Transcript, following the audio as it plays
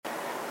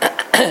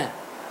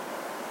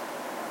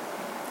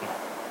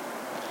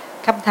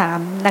คำถาม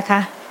นะคะ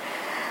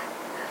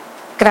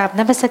กราบ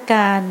นมัสก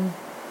าร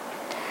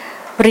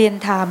เรียน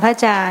ถามพระอ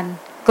าจารย์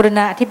กรุณ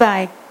าอธิบาย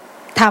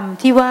ธรรม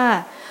ที่ว่า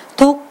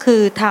ทุกข์คื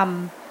อธรรม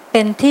เ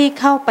ป็นที่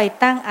เข้าไป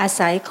ตั้งอา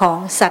ศัยของ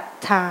ศรัท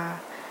ธา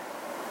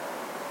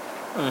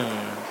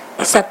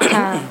ศรัทธ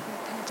า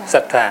ศ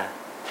รัทธา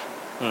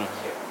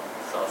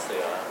สอเสื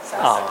อ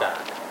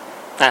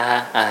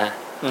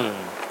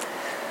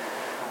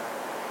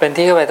เป็น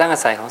ที่เข้าไปตั้งอา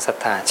ศัยของศรัท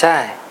ธาใช่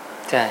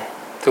ใช่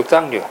ถูกต้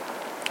องอยู่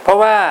เพราะ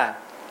ว่า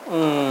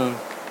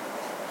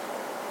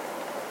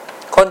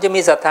คนจะ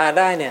มีศรัทธา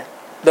ได้เนี่ย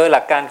โดยห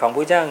ลักการของพ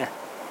ระเจ้าไง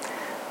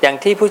อย่าง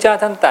ที่พระเจ้า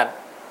ท่านตัด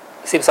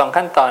12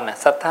ขั้นตอนน่ะ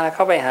ศรัทธาเ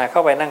ข้าไปหาเข้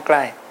าไปนั่งใก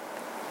ล้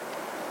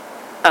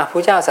พร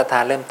ะเจ้าศรัทธา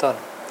เริ่มต้น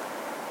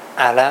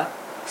แล้ว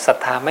ศรัท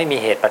ธาไม่มี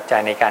เหตุปัจจั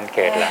ยในการเ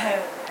กิดแล้ว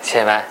ใ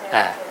ช่ไหม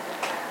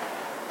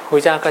พร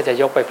ะเจ้าก็จะ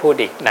ยกไปพูด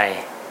อีกใน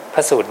พร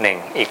ะสูตรหนึ่ง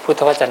อีกพุท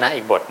ธวจนะ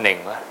อีกบทหนึ่ง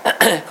ว่า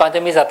ก่อนจะ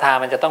มีศรัทธา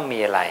มันจะต้องมี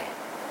อะไร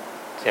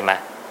ใช่ไหม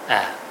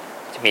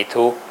จะมี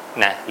ทุกข์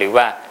นะหรือ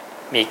ว่า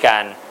มีกา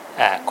ร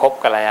คบ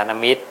กัลยาณ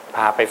มิตรพ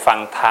าไปฟัง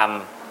ธรรม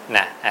น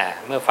ะ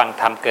เมื่อฟัง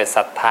ธรรมเกิดศ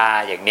รัทธา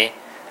อย่างนี้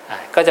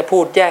ก็จะพู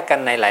ดแยกกัน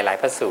ในหลาย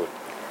ๆพระสูตร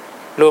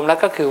รวมแล้ว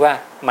ก็คือว่า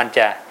มันจ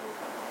ะ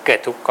เกิด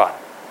ทุกข์ก่อน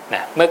น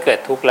ะเมื่อเกิด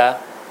ทุกข์แล้ว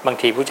บาง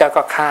ทีพระเจ้า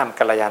ก็ข้าม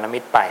กัลยาณมิ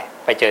ตร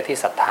ไปเจอที่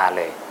ศรัทธาเ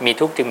ลยมี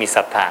ทุกข์จึงมีศ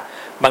รัทธา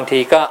บางที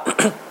ก็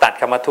ตัด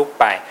คำว่าทุกข์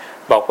ไป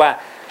บอกว่า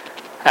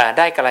ไ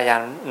ด้กัลยา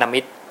ณมิ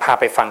ตรพา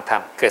ไปฟังธรร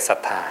มเกิดศรัท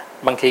ธา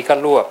บางทีก็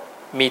รวบ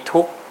มี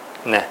ทุกข์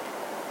นะ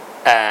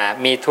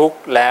มีทุกข์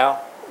แล้ว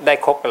ได้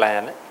คบ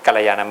กัล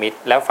ยาณมิตร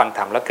แล้วฟังธ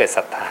รรมแล้วเกิดศ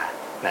รัทธา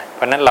นะเพ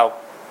ราะนั้นเรา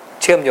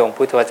เชื่อมโยง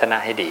พุทธวจนะ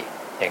ให้ดี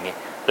อย่างนี้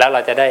แล้วเรา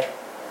จะได้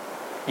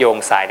โยง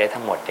สายได้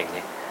ทั้งหมดอย่าง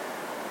นี้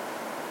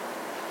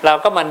เรา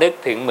ก็มานึก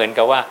ถึงเหมือน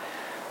กับว่า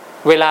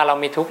เวลาเรา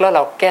มีทุกข์แล้วเร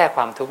าแก้ค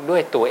วามทุกข์ด้ว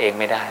ยตัวเอง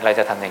ไม่ได้เรา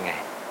จะทำยังไง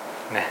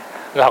นะ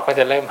เราก็จ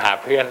ะเริ่มหา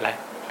เพื่อนแล้ว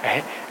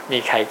มี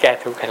ใครแก้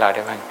ทุกข์ให้เราไ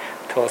ด้บ้าง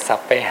โทรศัพ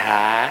ท์ไปห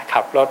า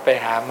ขับรถไป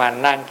หามัน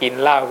นั่งกิน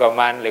เหล้ากับ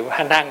มันหรือว่า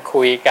นั่ง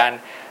คุยกัน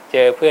เจ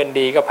อเพื่อน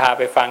ดีก็พาไ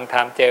ปฟังธร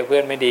รมเจอเพื่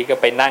อนไม่ดีก็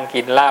ไปนั่ง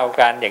กินเหล้า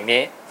กันอย่าง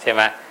นี้ใช่ไห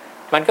ม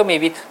มันก็มี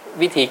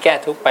วิธีแก้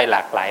ทุกข์ไปหล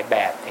ากหลายแบ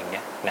บอย่างเงี้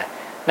ยนะ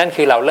นั่น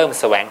คือเราเริ่ม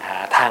แสวงหา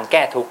ทางแ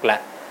ก้ทุกข์ละ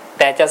แ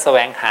ต่จะแสว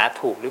งหา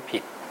ถูกหรือผิ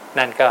ด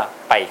นั่นก็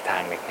ไปอีกทา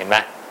งหนึ่งเห็นไหม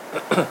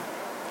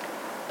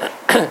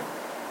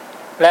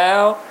แล้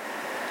ว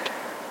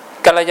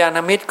กัลยาณ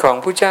มิตรของ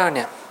ผู้เจ้าเ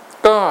นี่ย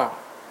ก็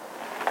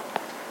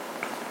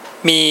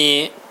มี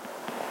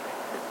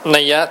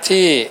นัยยะ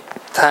ที่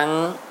ทั้ง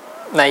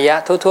นัยยะ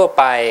ทั่วๆ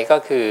ไปก็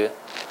คือ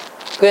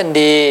เพื่อน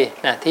ดี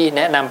นะที่แ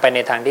นะนำไปใน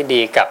ทางที่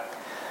ดีกับ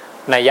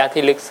นัยยะ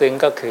ที่ลึกซึ้ง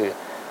ก็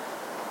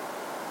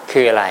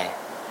คืออะไร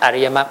อ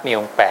ริยมรรคมีอ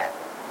งค์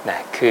8นะ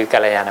คือกั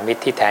ลยาณมิต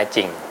รที่แท้จ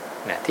ริง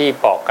นะที่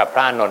บอกกับพ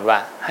ระอานนท์ว่า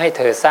ให้เ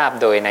ธอทราบ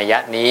โดยนัยยะ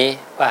นี้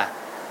ว่า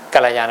กั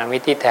ลยาณมิ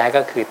ตรที่แท้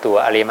ก็คือตัว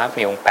อริยมรรค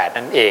มีองค์8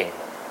นั่นเอง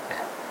น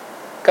ะ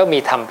ก็มี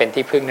ธรรมเป็น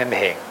ที่พึ่งนั่นเ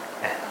อง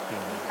นะ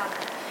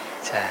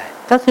ใช่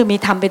ก็คือมี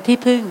ธรรมเป็นที่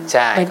พึ่งใ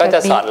ช่ก็จะ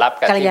สอดรับ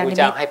กับที่พระเ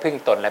จ้าให้พึ่ง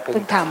ตนและพึ่ง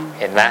ธรรม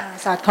เห็นไหม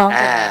สอดคล้อง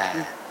กัน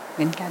เห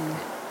มือนกัน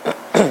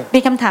มี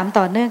คำถาม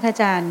ต่อเนื่องค่ะอ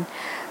าจารย์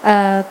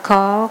ข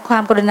อควา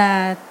มกรุณา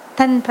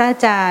ท่านพระอา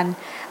จารย์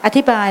อ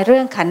ธิบายเรื่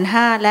องขันธ์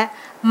5และ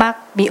มรรค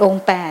มีอง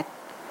ค์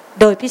8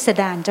โดยพิส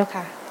ดารเจ้า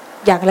ค่ะ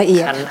อย่างละเอี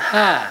ยด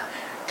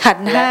ขัน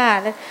ธ์5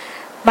และ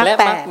มรรค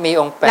8มี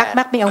องค์8ม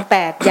รรคมีองค์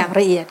8อย่าง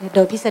ละเอียดโด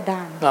ยพิสด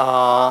าร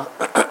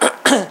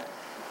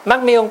มรร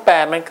คมีองค์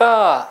8มันก็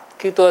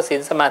คือตัวศี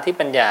ลสมาธิ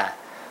ปัญญา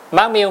ม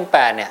รรคมีองค์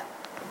8เนี่ย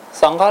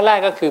2ข้อแรก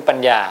ก็คือปัญ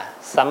ญา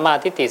สัมมา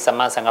ทิฏฐิสัม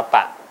มาสังกัปป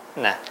ะ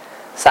นะ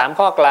3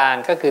ข้อกลาง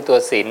ก็คือตัว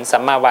ศีลสั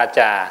มมาวา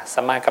จา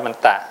สัมมากัมมัน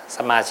ตะ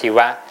สัมมาชีว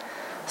ะ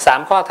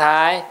3ข้อท้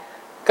าย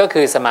ก็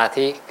คือสมา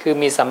ธิคือ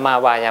มีสัมมา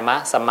วายามะ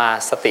สัมมา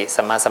สติ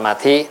สัมมาสมา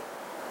ธิ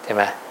ใช่ไ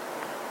หม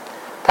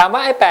ถามว่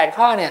าไอ้8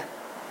ข้อเนี่ย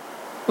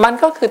มัน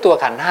ก็คือตัว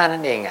ขันธ์5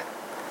นั่นเองอ่ะ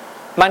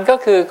มันก็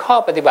คือข้อ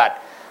ปฏิบัติ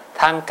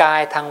ทางกา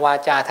ยทางวา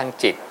จาทาง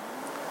จิต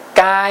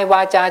กายว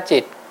าจาจิ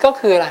ตก็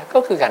คืออะไรก็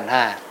คือขันธ์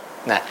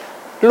5นะ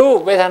รูป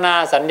เวทนา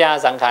สัญญา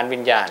สังขารวิ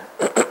ญญาณ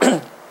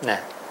นะ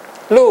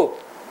รูป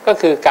ก็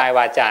คือกายว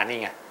าจานี่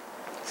ไง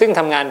ซึ่งท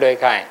ำงานโดย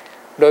ใคร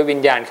โดยวิญ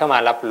ญาณเข้ามา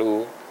รับรู้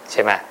ใ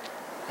ช่ไหม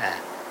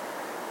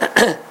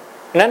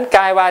นั้นก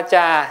ายวาจ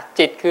า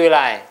จิตคืออะไ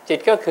รจิต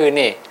ก็คือ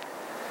นี่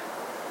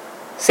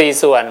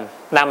4ส่วน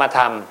นามธ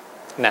รรม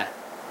นะ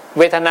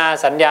เวทนา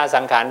สัญญา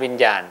สังขารวิญ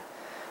ญาณ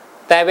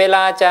แต่เวล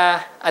าจะ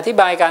อธิ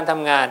บายการท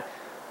ำงาน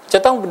จะ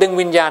ต้องดึง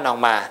วิญญาณออก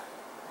มา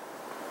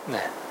น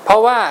ะเพรา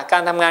ะว่ากา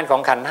รทำงานขอ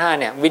งขันธ์5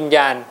เนี่ยวิญญ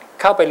าณ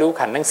เข้าไปรู้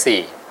ขันธ์ทั้ง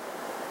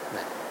4น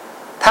ะ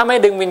ถ้าไม่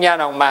ดึงวิญญาณ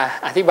ออกมา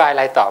อธิบายอะ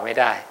ไรต่อไม่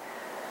ได้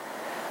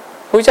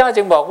พระเจ้า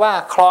จึงบอกว่า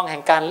คลองแห่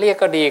งการเรียก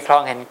ก็ดีคลอ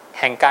ง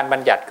แห่งการบั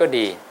ญญัติก็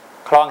ดี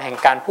คลองแห่ง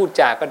การพูด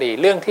จาก็ดี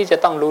เรื่องที่จะ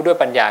ต้องรู้ด้วย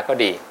ปัญญาก็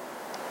ดี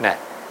นะ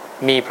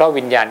มีเพราะ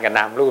วิญญาณกับน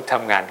ามรูปท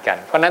ำงานกัน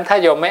เพราะนั้นถ้า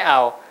โยมไม่เอา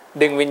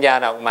ดึงวิญญาณ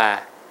ออกมา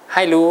ใ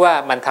ห้รู้ว่า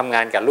มันทำง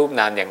านกับรูป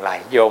นามอย่างไร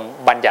โยม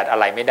บัญญัติอะ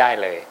ไรไม่ได้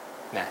เลย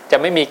นะจะ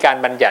ไม่มีการ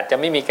บัญญัติจะ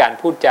ไม่มีการ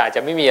พูดจาจ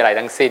ะไม่มีอะไร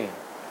ทั้งสิ้น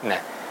น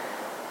ะ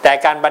แต่ แ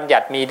ต่การบัญญั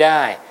ติมีไ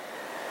ด้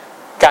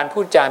การพู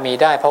ดจามี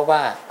ได้เพราะว่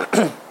า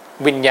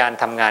วิญญาณ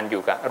ทำงานอ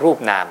ยู่กับรูป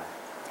นาม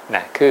น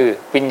ะคือ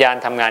วิญญาณ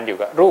ทำงานอยู่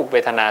กับรูปเว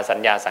ทนาสัญ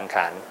ญาสังข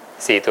าร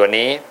4ตัว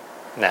นี้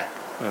นะ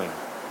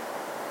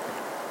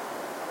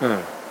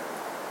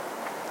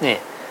นี่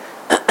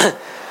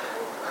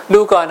ดู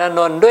ก่อนอาน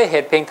นท์ด้วยเห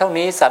ตุเพียงเท่า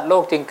นี้สัตว์โล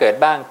กจึงเกิด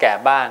บ้างแก่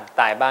บ้าง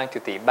ตายบ้างจุ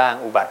ติบ้าง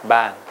อุบัติ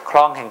บ้างคร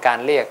องแห่งการ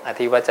เรียกอ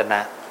ธิวจนะ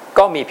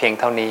ก็มีเพียง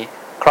เท่านี้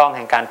ครองแ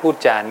ห่งการพูด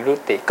จานิรุต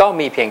ติก็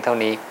มีเพียงเท่า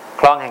นี้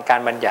ครองแห่งกา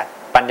รบัญญัติ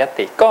ปัญญั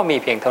ติก็มี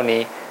เพียงเท่า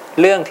นี้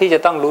เรื่องที่จะ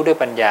ต้องรู้ด้วย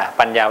ปั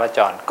ญญาวจ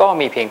รก็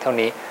มีเพียงเท่า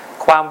นี้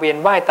ความเวียน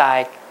ว่ายตาย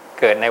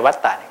เกิดในวัฏ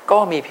ฏะก็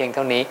มีเพียงเ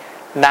ท่านี้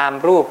นาม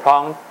รูปพ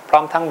ร้อ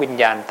มทั้งวิญ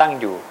ญาณตั้ง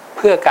อยู่เ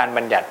พื่อการ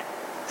บัญญัติ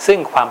ซึ่ง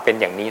ความเป็น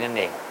อย่างนี้นั่น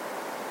เอง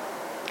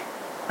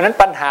เพราะนั้น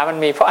ปัญหามัน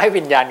มีเพราะให้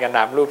วิญญาณกับน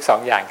ามรูป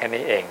2อย่างแค่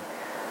นี้เอง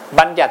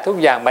บัญญัติทุก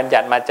อย่างบัญญั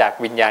ติมาจาก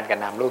วิญญาณกับ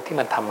นามรูปที่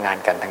มันทำงาน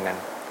กันทั้งนั้น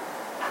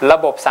ระ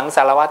บบสังส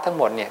ารวัฏทั้ง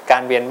หมดเนี่ยกา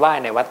รเวียนว่าย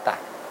ในวัฏฏะ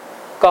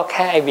ก็แ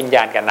ค่ไอ้วิญญ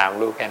าณกับนาม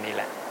รูปแค่นี้แ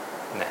หละ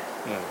นะ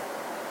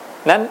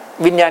นั้น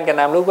วิญญาณกับ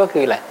นามรูปก็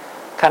คืออะไร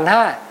ขันธ์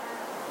ห้า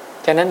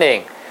แค่นั้นเอง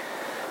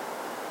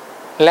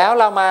แล้ว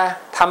เรามา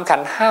ทำขั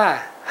นธ์ห้า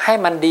ให้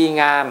มันดี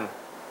งาม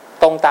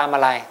ตรงตามอ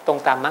ะไรตรง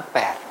ตามมรรคแป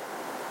ด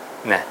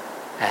นะ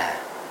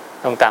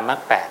ตรงตามมรร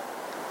คแปด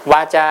ว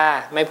าจา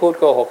ไม่พูด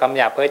โกหกคำห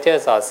ยาบเพ้อเจ้อ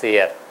ส่อเสี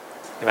ยด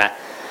ใช่ไหม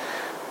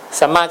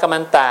สัมมากัมมั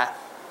นตะ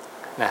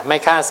นะไม่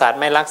ฆ่าสัตว์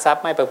ไม่ลักทรัพ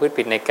ย์ไม่ประพฤติ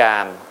ผิดในกา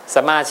ม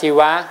สัมมาอาชี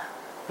วะ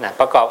นะ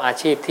ประกอบอา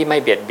ชีพที่ไม่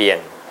เบียดเบียน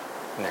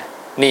นะ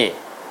นี่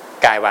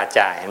กายวาจ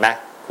าเห็นไหม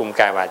คุม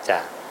กายวาจา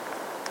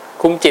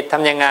คุมจิตท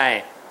ำยังไง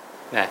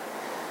นะ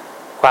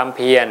ความเ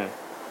พียร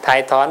ถ่า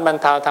ยถอนบรร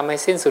เทาทำให้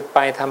สิ้นสุดไป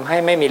ทำให้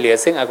ไม่มีเหลือ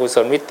ซึ่งอกุศ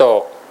ลวิต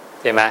ก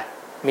ใช่ไหม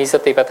มีส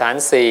ติปัฏฐาน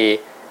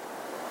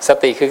4ส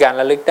ติคือการ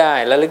ระลึกไ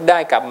ด้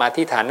กลับมา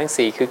ที่ฐานทั้ง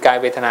4คือกาย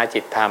เวทนาจิ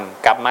ตธรรม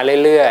กลับมา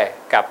เรื่อย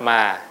ๆกลับมา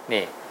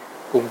นี่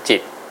คุมจิ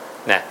ต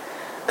นะ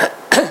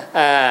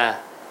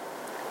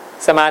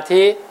สมา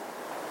ธิ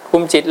คุ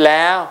มจิตแ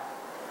ล้ว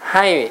ใ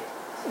ห้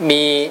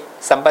มี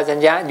สัมปชัญ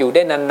ญะอยู่ไ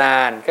ด้นา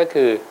นๆก็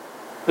คือ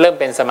เริ่ม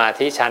เป็นสมา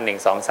ธิชั้น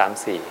1 2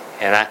 3 4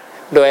เห็นไหม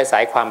โดยอาศั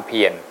ยความเ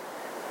พียร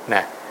น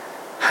ะ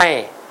ให้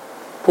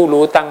ผู้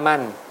รู้ตั้งมั่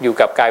นอยู่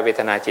กับกายเว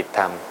ทนาจิตธ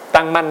รรม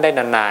ตั้งมั่นได้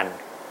นาน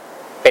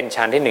ๆเป็น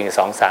ชั้นที่1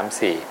 2 3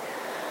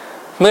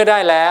 4เมื่อได้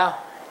แล้ว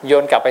โย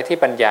นกลับไปที่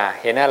ปัญญา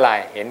เห็นอะไร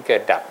เห็นเกิ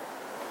ดดับ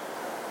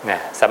นะ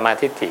สัมมา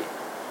ทิฏฐิ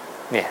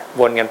เนี่ย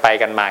วนกันไป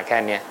กันมาแค่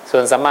นี้ส่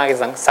วนสัมมา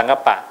สังกั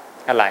ปปะ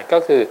อะไรก็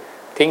คือ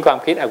ทิ้งความ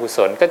คิดอกุศ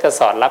ลก็จะ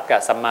สอดรับกั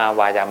บสัมมา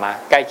วายามะ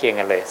ใกล้เคียง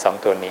กันเลย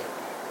2ตัวนี้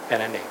แค่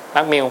นั้นเองมร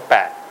รคมีองค์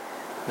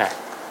8นะ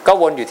ก็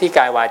วนอยู่ที่ก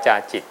ายวาจา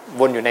จิต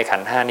วนอยู่ในขั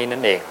นธ์5นี้นั่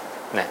นเอง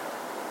นะ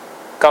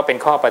ก็เป็น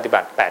ข้อปฏิบั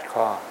ติ8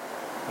ข้อ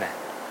นะ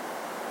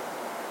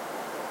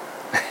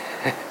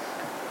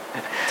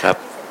ครับ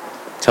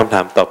คำถ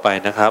ามต่อไป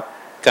นะครับ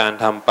การ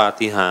ทำปา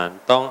ฏิหาริย์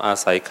ต้องอา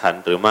ศัยขัน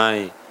ธ์หรือไม่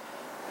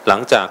หลั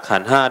งจากขั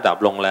นธ์5ดับ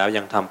ลงแล้ว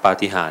ยังทำปา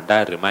ฏิหาริย์ได้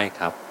หรือไม่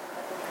ครับ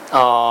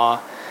อ๋อ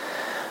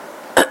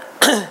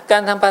กา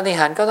รทำปาฏิห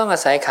าริย์ก็ต้องอา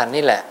ศัยขันธ์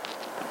นี่แหละ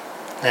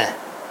นะ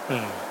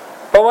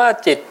เพราะว่า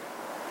จิต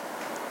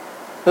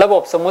ระบ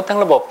บสมมุติทั้ง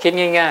ระบบคิด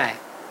ง่าย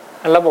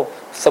ๆระบบ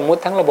สมมุ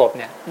ติทั้งระบบเ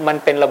นี่ยมัน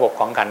เป็นระบบ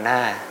ของขันธ์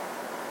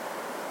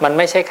5มันไ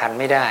ม่ใช่ขันธ์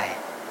ไม่ได้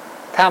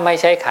ถ้าไม่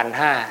ใช่ขันธ์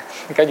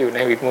5ก็อยู่ใน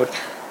วิมุตติ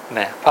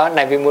นะเพราะใน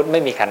วิมุตติไ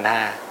ม่มีขันธ์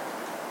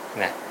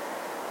5นะ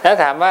แล้ว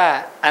ถามว่า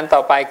อันต่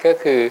อไปก็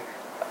คือ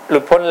หลุ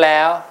ดพ้นแล้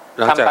ว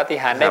ทำปาฏิ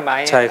หาริย์ได้ไหม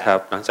ใช่ครับ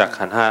หลังจาก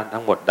ขันธ์5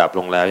ทั้งหมดดับล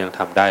งแล้วยังท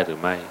ำได้หรือ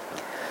ไม่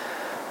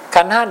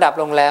ขันธ์5ดับ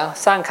ลงแล้ว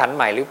สร้างขันธ์ใ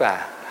หม่หรือเปล่า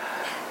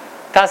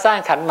ถ้าสร้าง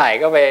ขันธ์ใหม่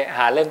ก็ไปห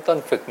าเริ่มต้น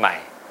ฝึกใหม่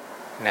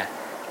นะ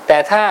แต่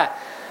ถ้า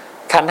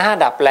ขันธ์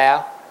5ดับแล้ว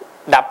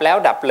ดับ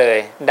เลย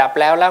ดับ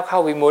แล้วเข้า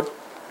วิมุตติ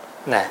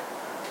นะ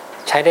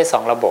ใช้ได้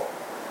2ระบบ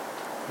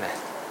นะ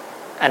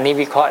อันนี้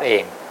วิเคราะห์เอ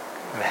ง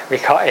นะวิ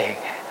เคราะห์เอง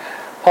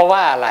เพราะว่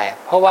าอะไร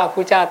เพราะว่า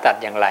ผู้เจ้าตรัส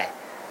อย่างไร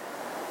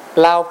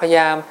เราพยาย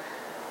าม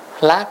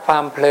ละควา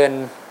มเพลิน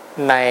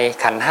ใน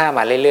ขันธ์5ม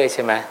าเรื่อยๆใ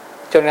ช่ไหม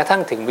จนกระทั่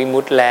งถึงวิมุ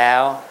ตติแล้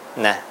ว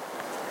นะ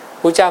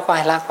ผู้เจ้าก็ใ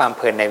ห้ละความเ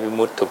พลินในวิ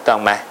มุตติถูกต้อง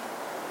ไหม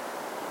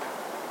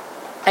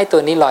ไอ้ตั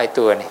วนี้ลอย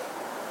ตัวนี่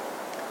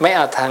ไม่เ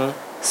อาทั้ง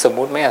สม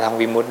มุติไม่เอาทั้ง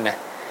วิมุตตินะ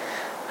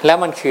แล้ว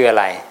มันคืออะ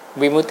ไร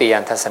วิมุตติญา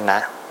ณทัศนะ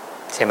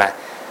ใช่ไหม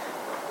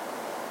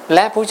แล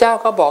ะผู้เจ้า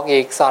ก็บอกอี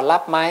กสอนรั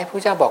บไหมผู้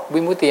เจ้าบอก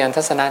วิมุตติญาณ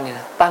ทัศนะนี่น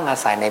ะตั้งอา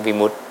ศัยในวิ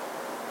มุตติ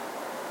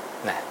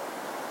นะ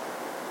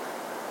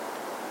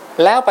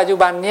แล้วปัจจุ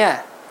บันเนี่ย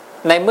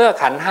ในเมื่อ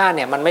ขันธ์5เ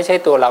นี่ยมันไม่ใช่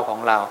ตัวเราของ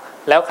เรา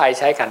แล้วใคร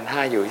ใช้ขันธ์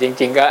5อยู่จ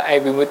ริงๆก็ไอ้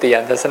วิมุตติญา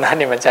ณทัศนะเ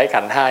นี่ยมันใช้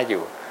ขันธ์5อ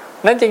ยู่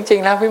นั่นจริง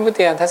ๆแล้ววิมุต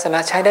ติญาณทัศนะ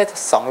ใช้ได้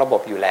2ระบ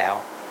บอยู่แล้ว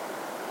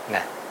น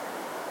ะ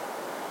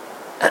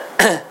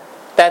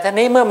แต่ที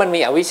นี้เมื่อมัน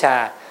มีอวิชชา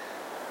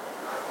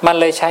มัน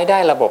เลยใช้ได้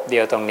ระบบเดี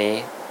ยวตรงนี้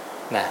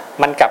นะ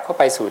มันกลับเข้า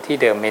ไปสู่ที่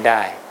เดิมไม่ไ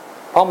ด้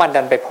เพราะมัน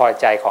ดันไปพอ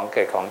ใจของเ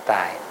กิดของต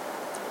าย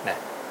นะ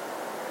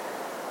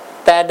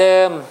แต่เดิ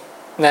ม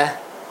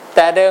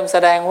แส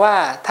ดงว่า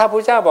ถ้าพร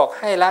ะเจ้าบอก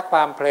ให้ละคว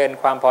ามเพลิน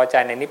ความพอใจ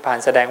ในนิพพาน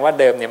แสดงว่า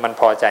เดิมเนี่ยมัน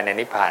พอใจใน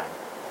นิพพาน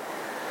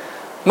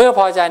เมื่อพ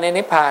อใจใน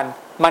นิพพาน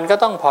มันก็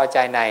ต้องพอใจ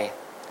ใน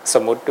ส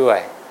มมุติด้วย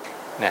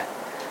นะ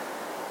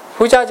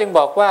ผู้เจ้าจึงบ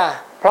อกว่า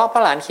เพราะพร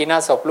ะหลานขีณา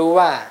สพรู้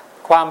ว่า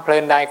ความเพลิ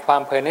นใดควา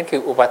มเพลินนั้นคื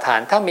ออุปทาน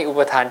ถ้ามีอุ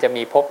ปทานจะ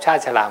มีภพชา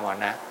ติชรามร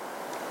ณะ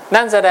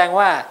นั่นแสดง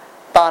ว่า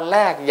ตอนแร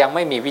กยังไ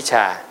ม่มีวิช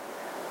า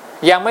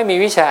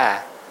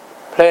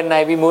เพลินใน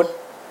วิมุตติ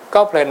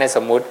ก็เพลินในส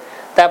มมุติ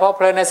แต่พอเ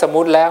พลินในสม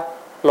มุติแล้ว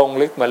ลง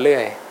ลึกมาเรื่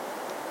อย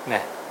น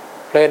ะ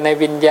เพลินใน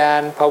วิญญา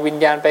ณพอวิญ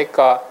ญาณไปเ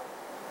กาะ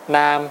น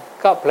าม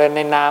ก็เพลินใ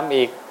นนาม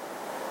อีก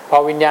พอ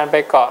วิญญาณไป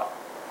เกาะ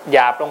หย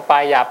าบลงไป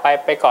หยาบ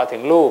ไปเกาะถึ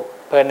งรูป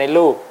เพลินใน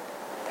รูป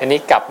ทีนี้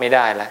กลับไม่ไ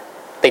ด้ละ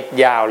ติด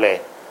ยาวเลย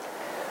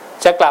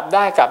จะกลับไ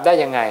ด้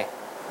ยังไง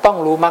ต้อง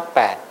รู้มรรคแป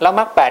ดแล้ว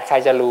มรรคแปดใคร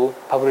จะรู้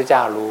พระพุทธเจ้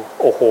ารู้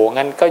โอ้โห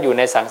งั้นก็อยู่ใ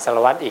นสังสาร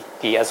วัฏอีก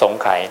กี่อสง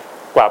ไขย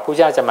กว่าพระ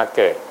เจ้าจะมาเ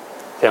กิด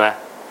ใช่ไหม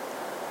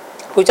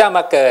พระเจ้าม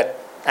าเกิด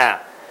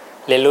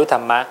เรียนรู้ธร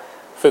รมะ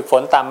ฝึกฝ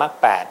นตามมรรค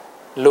แปด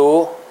รู้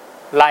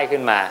ไล่ขึ้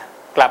นมา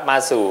กลับมา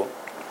สู่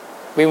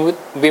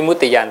วิมุต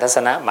ติญาณทัศ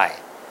นะใหม่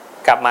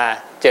กลับมา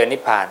เจอนิ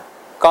พพาน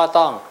ก็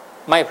ต้อง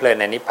ไม่เพลิน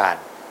ในนิพพาน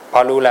พอ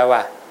รู้แล้วว่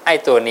าไอ้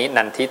ตัวนี้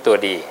นันทิตัว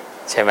ดี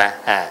ใช่ไหม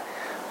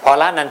พอ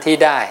ละนันทิ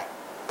ได้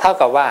เท่า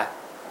กับว่า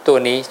ตัว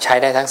นี้ใช้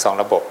ได้ทั้งสอง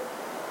ระบบ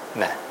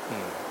นะ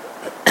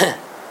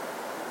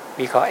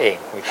วิเคราะห์เอง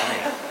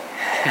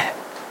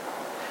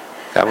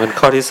ครับเป็น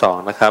ข้อที่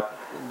2นะครับ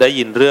ได้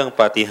ยินเรื่อง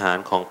ปาฏิหา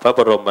ริย์ของพระบ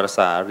รมส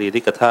ารี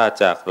ริกธาตุ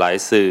จากหลาย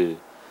สื่อ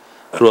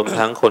รวม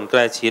ทั้งคนใก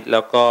ล้ชิดแ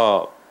ล้วก็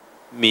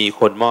มี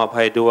คนมอบใ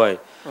ห้ด้วย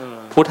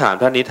ผู้ถาม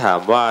ท่านนี้ถาม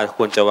ว่าค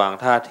วรจะวาง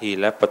ท่าที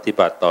และปฏิ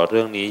บัติต่อเ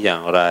รื่องนี้อย่า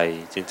งไร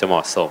จึงจะเหม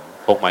าะสม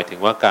คงหมายถึง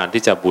ว่าการ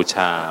ที่จะบูช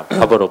าพ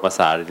ระบรมส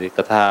ารีริก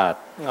ธาตุ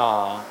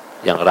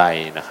อย่างไร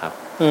นะครับ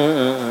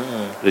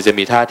หรือจะ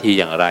มีท่าที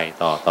อย่างไร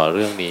ต่อเ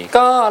รื่องนี้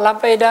ก็รับ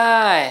ไปได้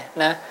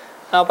นะ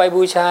เอาไป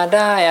บูชาไ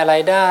ด้อะไร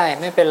ได้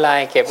ไม่เป็นไร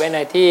เก็บไว้ใน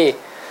ที่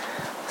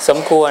สม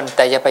ควรแ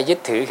ต่อย่าไปยึด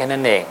ถือแค่นั้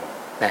นเอง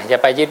นะอย่า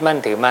ไปยึดมั่น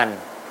ถือมั่น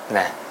น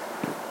ะ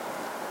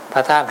พร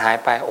ะธาตุหาย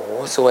ไปโอ้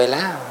ซวยแ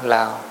ล้วเร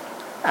า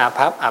อา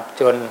ภัพอับ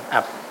จน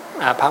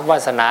อาภัพวา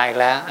สนาอีก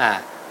แล้ว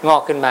งอ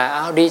กขึ้นมาเอ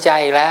าดีใจ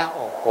อีกแล้วโ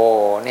อ้โห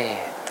นี่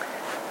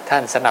ท่า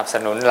นสนับส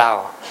นุนเรา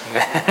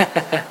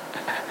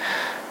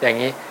อย่าง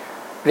นี้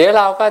เดี๋ยวเ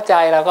ราก็ใจ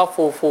เราก็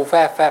ฟูแฟ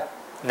บ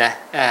นะ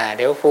เ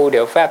ดี๋ยวฟูเ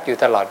ดี๋ยวแฟบอยู่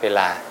ตลอดเวล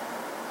า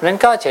นั้น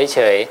ก็เฉ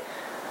ย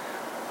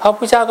เพราะพ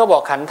ระเจ้าก็บอ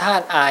กขันธ์ธา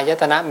ตุอาย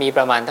ตนะมีป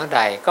ระมาณเท่าใ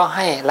ดก็ใ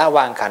ห้ละว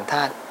างขันธ์ธ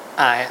าตุ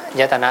อา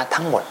ยตนะ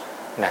ทั้งหมด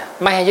นะ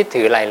ไม่ให้ยึด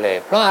ถืออะไรเลย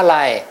เพราะอะไร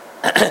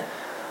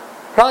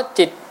เพราะ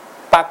จิต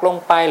ปักลง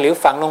ไปหรือ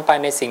ฝังลงไป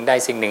ในสิ่งใด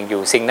สิ่งหนึ่งอ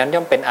ยู่สิ่งนั้นย่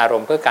อมเป็นอาร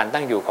มณ์เพื่อการ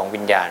ตั้งอยู่ของวิ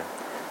ญญาณ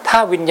ถ้า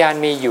วิญญาณ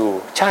มีอยู่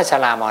ชาติช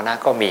รามรณะ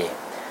ก็มี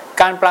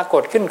การปราก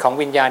ฏขึ้นของ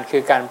วิญญาณคื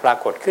อการปรา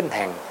กฏขึ้นแ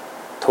ห่ง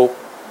ทุกข์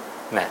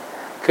นะ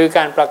คือก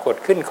ารปรากฏ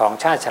ขึ้นของ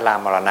ชาติชรา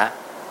มรณะ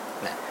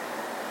นะ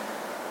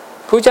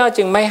พระเจ้า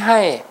จึงไม่ให้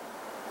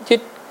ยึ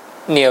ด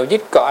เหนี่ยวยึ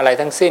ดเกาะอะไร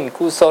ทั้งสิ้น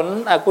กุศล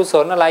อกุศ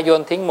ลอะไรโย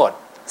นทิ้งหมด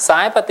สา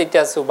ยปฏิจจ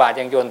สมุปบาท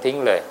ยังโยนทิ้ง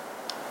เลย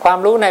ความ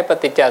รู้ในป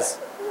ฏิจจ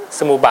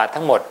สมุปบาท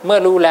ทั้งหมดเมื่อ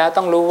รู้แล้ว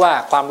ต้องรู้ว่า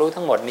ความรู้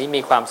ทั้งหมดนี้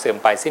มีความเสื่อม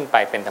ไปสิ้นไป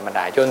เป็นธรรมด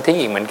าโยนทิ้ง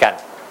อีกเหมือนกัน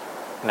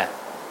นะ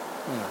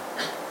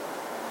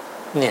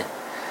เนี่ย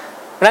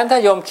นั้นถ้า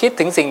โยมคิด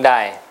ถึงสิ่งใด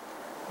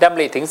ดำ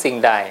ริถึงสิ่ง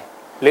ใด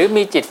หรือ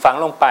มีจิตฝัง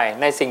ลงไป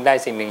ในสิ่งใด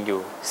สิ่งหนึ่งอยู่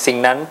สิ่ง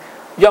นั้น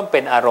ย่อมเป็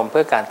นอารมณ์เ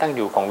พื่อการตั้งอ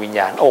ยู่ของวิญญ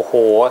าณโอ้โห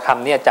ค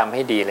ำนี้จำใ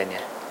ห้ดีเลยเ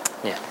นี่ย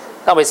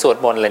ต้องไปสวด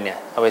มนต์เลยเนี่ย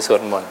เอาไปสว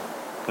ดมนต์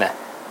นะ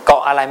เกา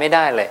ะอะไรไม่ไ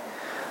ด้เลย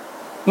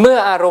เมื่อ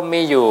อารมณ์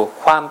มีอยู่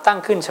ความตั้ง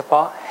ขึ้นเฉพา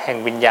ะแห่ง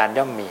วิญญาณ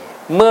ย่อมมี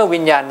เมื่อวิ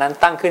ญญาณนั้น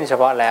ตั้งขึ้นเฉ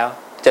พาะแล้ว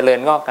เจริญ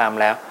งอกงาม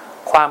แล้ว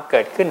ความเ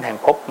กิดขึ้นแห่ง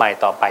ภพใหม่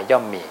ต่อไปย่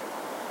อมมี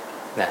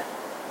นะ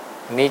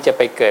นี่จะไ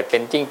ปเกิดเป็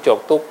นจิ้งจก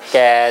ตุ๊กแก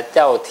เ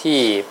จ้าที่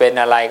เป็น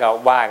อะไรก็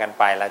ว่ากัน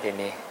ไปแล้วที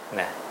นี้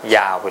นะย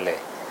าวไปเลย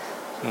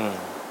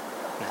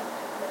นะ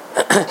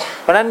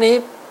เพราะฉะนั้นนี้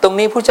ตรง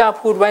นี้พระเจ้า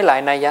พูดไว้หลาย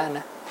นัยยะน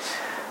ะ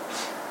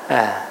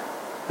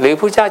หรือ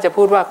พระเจ้าจะ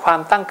พูดว่าความ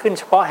ตั้งขึ้น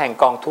เฉพาะแห่ง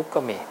กองทุกข์ก็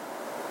มี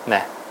น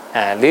ะ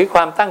หรือคว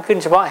ามตั้งขึ้น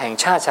เฉพาะแห่ง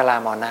ชาติชรา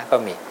มรณะก็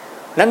มี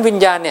นั้นวิญ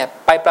ญาณเนี่ย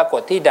ไปปราก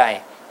ฏที่ใด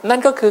นั่น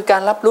ก็คือกา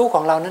รรับรู้ข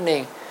องเรานั่นเอ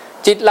ง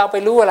จิตเราไป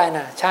รู้อะไรน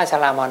ะชาติช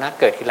รามรณะ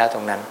เกิดขึ้นแล้วต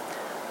รงนั้น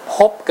ภ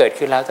พเกิด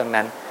ขึ้นแล้วตรง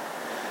นั้น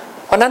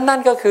เพราะนั้นนั่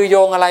นก็คือโย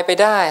งอะไรไป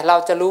ได้เรา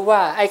จะรู้ว่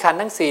าไอ้ขันธ์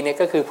ทั้ง4เนี่ย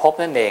ก็คือภพ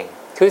นั่นเอง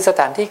คือส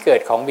ถานที่เกิด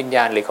ของวิญญ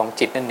าณหรือของ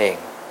จิตนั่นเอง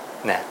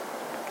นะ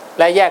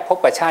และแยกภพ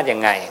กับชาติยั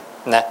งไง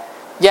นะ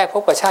แยกภ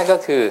พกับชาติก็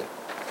คือ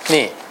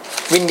นี่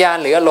วิญญาณ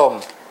หรืออารม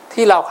ณ์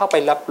ที่เราเข้าไป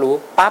รับรู้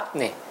ปั๊บ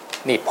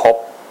นี่ภพ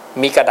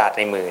มีกระดาษใ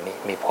นมือนี่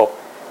มีภพ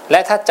และ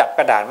ถ้าจับก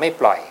ระดาษไม่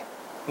ปล่อย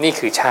นี่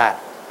คือชาติ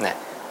นะ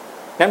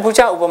นั้นพระเ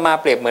จ้าอุปมา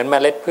เปรียบเหมือนเม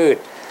ล็ดพืช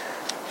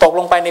ตกล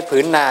งไปในผื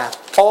นนา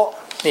โป๊ะ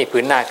นี่ผื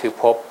นนาคือ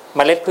ภพเม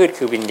ล็ดพืช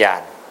คือวิญญา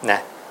ณนะ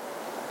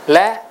แล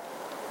ะ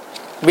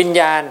วิญ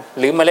ญาณ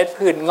หรือเมล็ด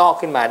พืชงอก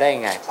ขึ้นมาได้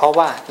ไงเพราะ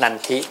ว่านัน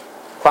ทิ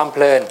ความเพ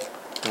ลิน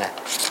นะ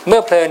เมื่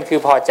อเพลินคือ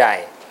พอใจ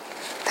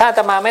ถ้าอาต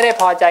มาไม่ได้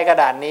พอใจกระ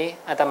ดาษนี้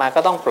อาตมาก็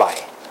ต้องปล่อย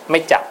ไม่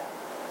จับ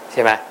ใ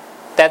ช่ไหม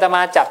แต่อาตม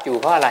าจับอยู่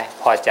เพราะอะไร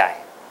พอใจ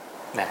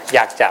นะอย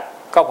ากจับ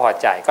ก็พอ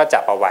ใจก็จั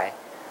บเอาไว้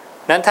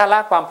นั้นถ้าละ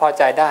ความพอ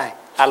ใจได้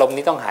อารมณ์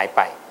นี้ต้องหายไ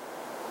ป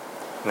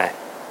นะ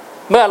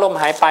เมื่ออารมณ์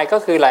หายไปก็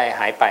คืออะไร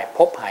หายไปภ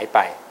พหายไป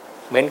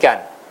เหมือนกัน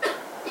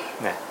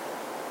นะ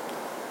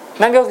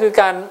นั่นก็คือ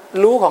การ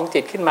รู้ของจิ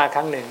ตขึ้นมาค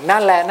รั้งหนึ่งนั่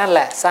นแห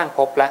ละสร้างภ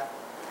พละ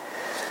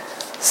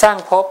สร้าง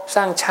ภพส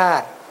ร้างชา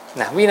ติ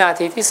นะวินา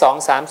ทีที่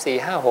2 3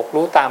 4 5 6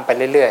รู้ตามไป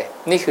เรื่อย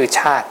ๆนี่คือ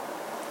ชาติ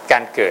กา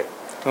รเกิด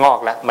งอก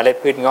แล้วเมล็ด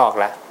พืชงอก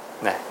แล้ว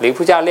นะหรือพ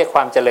ระเจ้าเรียกคว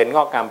ามเจริญง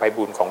อกงามไพ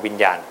บูลย์ของวิญ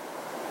ญาณ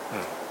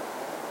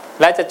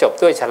และจะจบ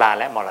ด้วยชรา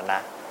และมรณะ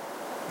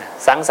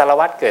สังสาร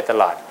วัฏเกิดต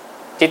ลอด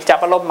จิตจับ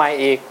อารมณ์ใหม่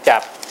อีกจั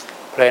บ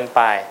เพลินไป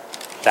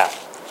ดับ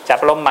จับ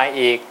อารมณ์ใหม่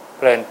อีกเ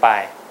พลินไป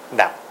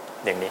ดับ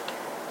อย่างนี้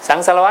สัง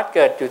สารวัฏเ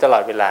กิดอยู่ตลอ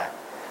ดเวลา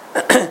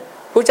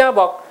พระเจ้า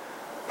บอก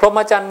พรหม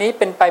จรรย์นี้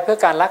เป็นไปเพื่อ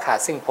การละขา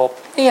ซึ่งภพ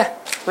นี่ไง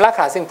ละข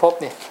าซึ่งภพ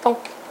นี่ต้อง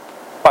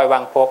ปล่อยวา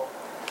งภพ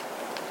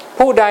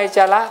ผู้ใด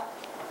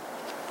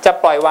จะ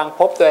ปล่อยวางภ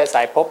พโดยอา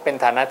ศัยภพเป็น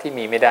ฐานะที่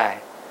มีไม่ได้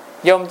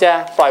โยมจะ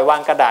ปล่อยวา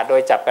งกระดาษโด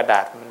ยจับกระดา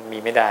ษมันมี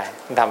ไม่ได้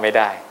มันทำไม่ไ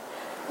ด้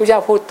พระเจ้า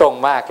พูดตรง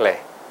มากเลย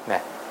น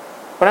ะ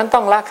เพราะนั้นต้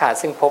องละขา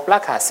ซึ่งภพละ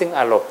ขาซึ่ง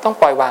อารมณ์ต้อง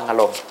ปล่อยวางอา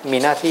รมณ์มี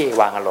หน้าที่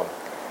วางอารมณ์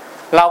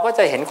เราก็จ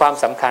ะเห็นความ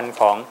สำคัญ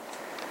ของ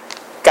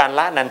การ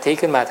ละนันทิ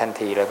ขึ้นมาทัน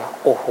ทีเลยว่า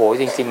โอ้โห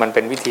จริงๆมันเ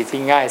ป็นวิธีที่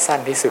ง่ายสั้น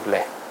ที่สุดเล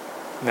ย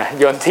นะ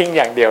โยนทิ้งอ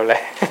ย่างเดียวเล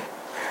ย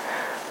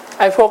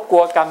ไอ้พวกกลั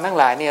วกรรมทั้ง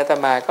หลายเนี่ยอาต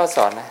มาก็ส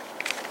อนนะ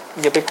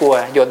อย่าไปกลัว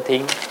โยนทิ้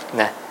ง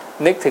นะ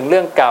นึกถึงเรื่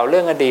องเก่าเรื่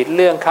องอดีตเ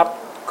รื่องครับ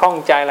ข้อง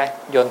ใจอะไร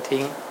โยน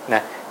ทิ้งน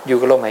ะอยู่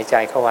กับลมหายใจ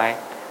เข้าไว้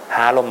ห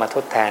าลมมาท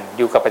ดแทนอ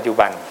ยู่กับปัจจุ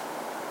บัน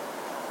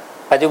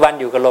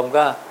อยู่กับลม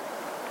ก็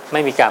ไ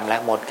ม่มีกรรมแล้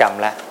วหมดกรรม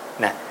แล้ว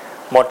นะ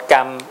หมดกร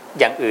รม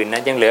อย่างอื่นน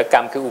ะยังเหลือกร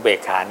รมคืออุเบก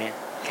ขาเนี่ย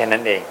แค่นั้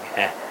นเอง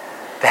นะ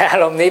แต่อา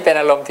รมณ์นี้เป็น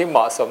อารมณ์ที่เหม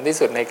าะสมที่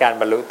สุดในการ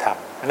บรรลุธรรม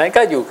นั้น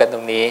ก็อยู่กันตร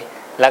งนี้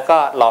แล้วก็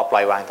รอปล่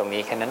อยวางตรง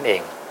นี้แค่นั้นเอ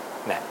ง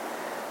นะ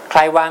ใคร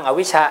วางอ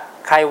วิชชา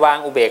ใครวาง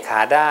อุเบกขา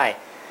ได้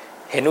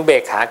เห็นอุเบ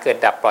กขาเกิด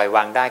ดับปล่อยว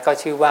างได้ก็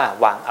ชื่อว่า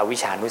วางอวิช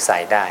ชานุสั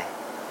ยได้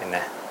น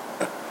ะ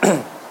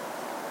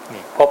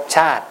นี่ภพช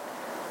าติ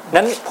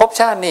นั้นภพ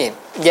ชาตินี่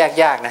แยก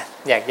ยากนะ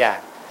แยกยาก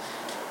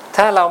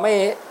ถ้าเราไ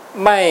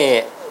ม่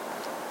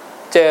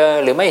เจอ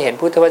หรือไม่เห็น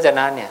พุทธวจน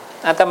ะเนี่ย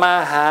อาตมา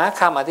หา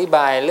คำอธิบ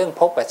ายเรื่อง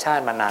ภพกับชา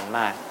ติมานานม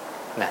าก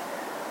นะ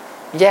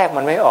แยก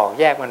มันไม่ออก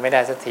แยกมันไม่ไ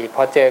ด้สักทีพ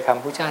อเจอค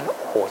ำพุทธเจ้า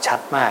โอ้โหชัด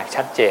มาก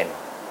ชัดเจน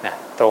นะ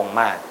ตรง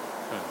มาก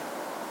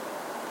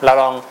เรา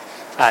ลอง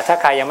ถ้า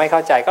ใครยังไม่เข้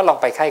าใจก็ลอง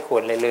ไปไข้คว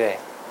รเรื่อย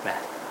ๆนะ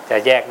จะ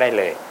แยกได้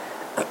เลย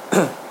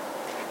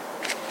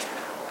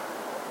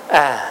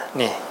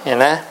นี่เห็น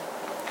นะ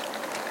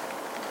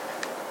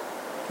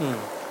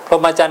พร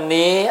หมจรรย์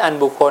นี้อัน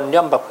บุคคล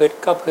ย่อมประพฤติ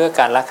ก็เพื่อ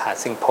การละขา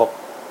ซึ่งภพ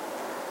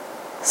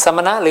สม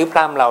ณะหรือพร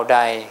าหมณ์เหล่าใด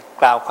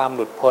กล่าวความห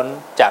ลุดพ้น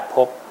จากภ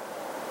พ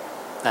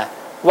นะ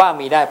ว่า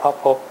มีได้เพราะ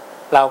ภพ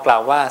เรากล่า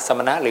วว่าสม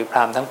ณะหรือพร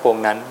าหมณ์ทั้งปวง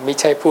นั้นไม่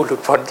ใช่ผู้หลุ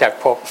ดพ้นจาก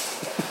ภพ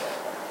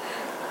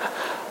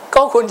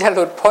ก็คุณจะห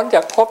ลุดพ้นจ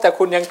ากภพแต่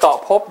คุณยังเกาะ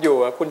ภพอยู่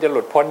คุณจะห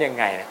ลุดพ้นยัง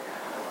ไงนะ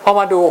พอ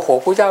มาดูโห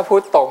พระเจ้าพู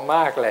ดตรงม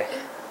ากเลย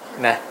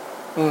นะ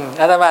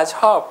อาตมาช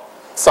อบ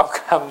สอง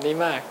คำนี้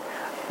มาก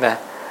นะ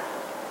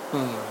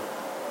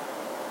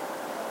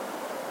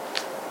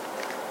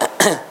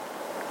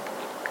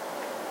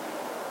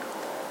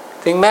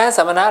ถึงแม้ส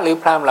มณะหรือ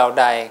พราหมณ์เหล่า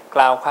ใดก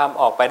ล่าวความ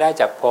ออกไปได้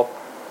จากภพ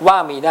ว่า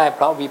มีได้เพ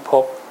ราะวิภ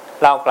พ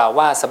เรากล่าว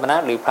ว่าสมณะ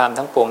หรือพราหมณ์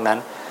ทั้งปวงนั้น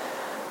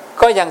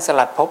ก็ยังส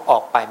ลัดภพออ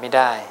กไปไม่ไ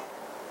ด้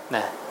น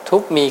ะทุ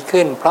กมี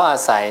ขึ้นเพราะอา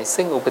ศัย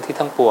ซึ่งอุปธิ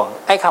ทั้งปวง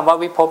ไอ้คำว่า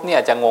วิภพเนี่ย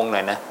อาจจะงงหน่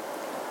อยนะ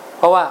เ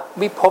พราะว่า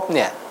วิภพเ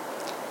นี่ย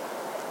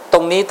ตร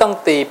งนี้ต้อง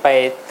ตีไป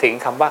ถึง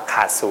คำว่าข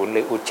าดศูนย์ห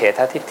รืออุเฉท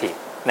ทิฏฐิ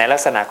ในลั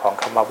กษณะของ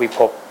คำว่าวิภ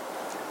พ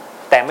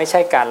แต่ไม่ใช่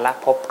การละ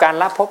ภพการ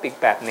ละภพอีก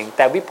แบบหนึ่งแ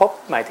ต่วิภพ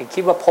หมายถึงคิ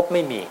ดว่าภพไ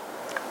ม่มี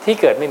ที่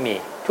เกิดไม่มี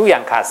ทุกอย่า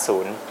งขาดศู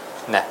นย์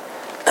นะ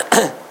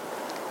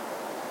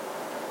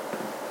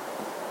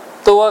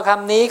ตัวค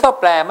ำนี้ก็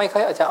แปลไม่ค่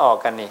อยจะออก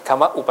กันนี่ค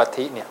ำว่าอุป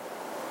ธิเนี่ย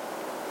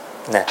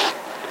นะ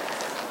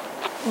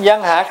ยัง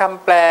หาค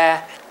ำแปล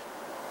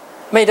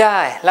ไม่ได้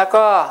แล้ว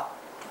ก็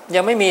ยั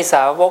งไม่มีส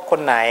าวกค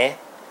นไหน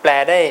แปล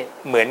ได้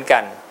เหมือนกั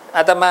นอ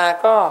าตมา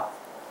ก็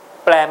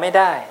แปลไม่ไ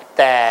ด้แ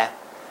ต่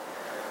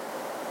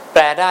แป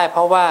ลได้เพ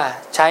ราะว่า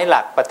ใช้ห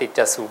ลักปฏิจจ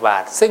สมุปบา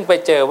ทซึ่งไป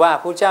เจอว่า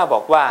พระเจ้าบ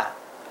อกว่า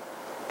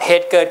เห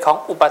ตุเกิดของ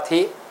อุป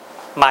ธิ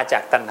มาจา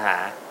กตัณหา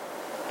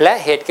และ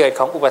เหตุเกิด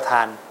ของอุปท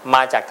านม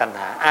าจากตัณ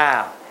หา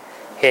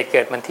เหตุเ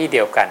กิดมันที่เ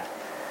ดียวกัน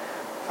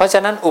เพราะฉ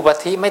ะนั้นอุป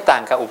ธิไม่ต่า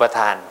งกับอุปท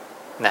าน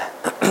นะ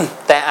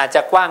แต่อาจจ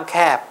ะกว้างแค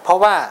บเพราะ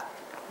ว่า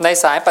ใน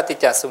สายปฏิจ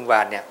จสมุปบ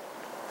าทเนี่ย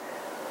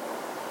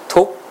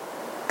ทุก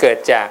เกิด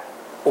จาก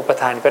อุป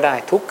ทานก็ได้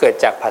ทุกเกิด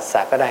จากผัสส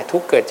ะก็ได้ทุ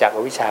กเกิดจากอ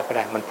วิชชาก็ไ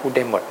ด้มันพูดไ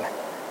ด้หมดนะ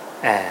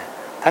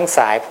ทั้งส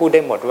ายพูดไ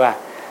ด้หมดว่า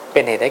เป็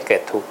นเหตุให้เกิ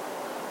ดทุกข์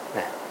น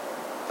ะ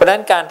เพราะฉะนั้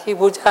นการที่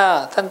พระเจ้า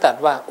ท่านตรัส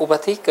ว่าอุป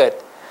ธิเกิด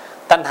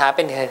ตัณหาเ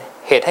ป็น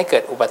เหตุให้เกิ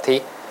ดอุปธิ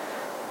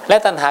และ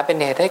ตัณหาเป็น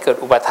เหตุให้เกิด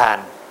อุปทาน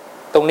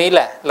ตรงนี้แห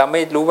ละเราไ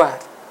ม่รู้ว่า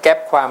แกป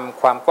คว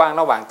ามกว้าง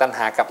ระหว่างตัณห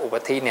ากับอุป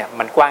ธิเนี่ย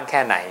มันกว้างแค่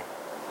ไหน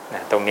น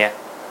ะตรงเนี้ย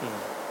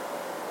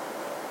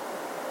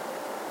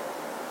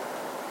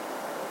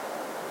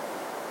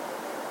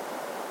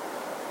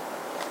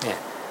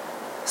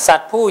สัต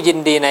ว์ผู้ยิน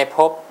ดีในภ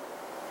พ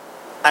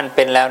อันเ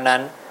ป็นแล้วนั้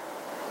น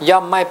ย่อ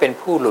มไม่เป็น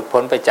ผู้หลุด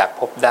พ้นไปจาก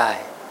ภพได้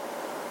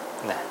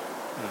นะ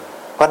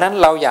เพราะนั้น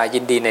เราอย่ายิ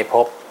นดีในภ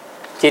พ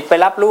จิตไป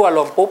รับรู้อาร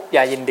มณ์ปุ๊บอ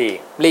ย่ายินดี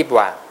รีบว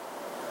าง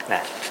น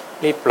ะ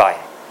รีบปล่อย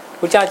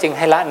พระเจ้าจึงใ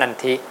ห้ละนัน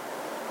ทิ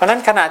เพราะนั้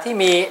นขณะที่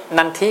มี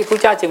นันทิพระ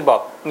เจ้าจึงบอ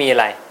กมีอะ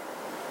ไร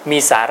มี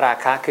สารา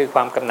คะคือคว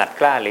ามกำหนัด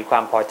กล้าหรือควา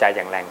มพอใจอ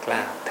ย่างแรงกล้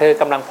าเธอ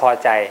กำลังพอ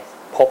ใจ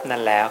ภพนั้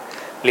นแล้ว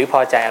หรือพอ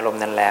ใจอารม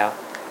ณ์นั้นแล้ว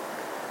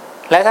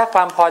และถ้าคว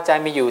ามพอใจ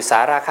มีอยู่สา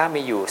ราคะ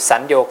มีอยู่สั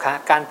ญโยคะ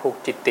การผูก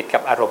จิตติดกั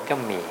บอารมณ์ย่อ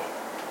มมี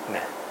น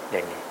ะอย่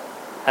างนี้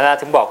อาตมา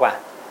ถึงบอกว่า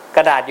ก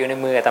ระดาษอยู่ใน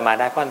มืออาตมา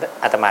ได้เพราะ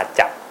อาตมา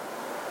จับ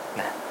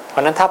นะเพรา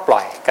ะนั้นถ้าปล่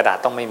อยกระดาษ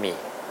ต้องไม่มี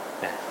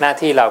นะหน้า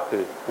ที่เราคื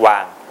อวา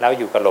งแล้ว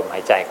อยู่กับลมหา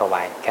ยใจเข้าไ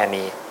ว้แค่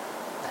นี้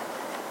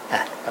น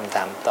ะคำถ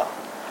ามต่อ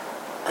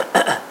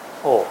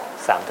โอ้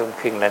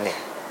3:30แล้วเนี่ย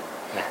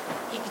นะ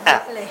อีกเยอ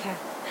ะเลยค่ะ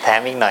แถม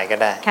อีกหน่อยก็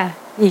ได้ค่ะ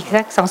อีก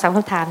สัก 2-3 ค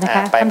ำถามนะค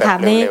ะคำถาม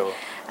นี้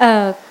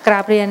กรา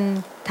บเรียน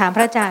ถามพ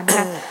ระอาจารย์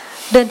ค่ะ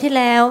เดือนที่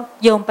แล้ว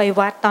โยมไป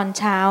วัดตอน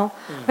เช้า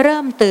เริ่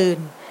มตื่น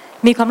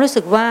มีความรู้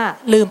สึกว่า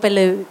ลืมไปเล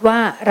ยว่า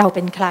เราเ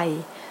ป็นใคร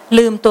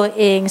ลืมตัว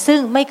เองซึ่ง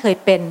ไม่เคย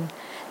เป็น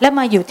และม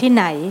าอยู่ที่ไ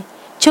หน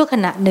ชั่วข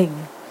ณะหนึ่ง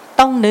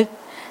ต้องนึก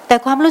แต่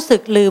ความรู้สึ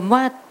กลืม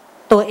ว่า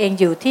ตัวเอง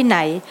อยู่ที่ไหน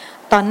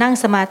ตอนนั่ง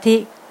สมาธิ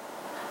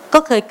ก็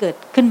เคยเกิด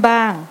ขึ้น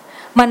บ้าง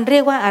มันเรี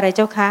ยกว่าอะไรเ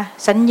จ้าคะ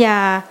สัญญา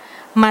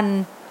มัน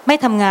ไม่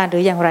ทำงานหรื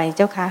ออย่างไรเ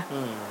จ้าคะ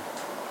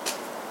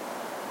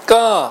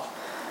ก็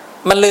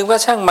มันลืมก็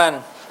ช่างมัน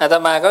อาต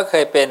มาก็เค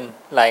ยเป็น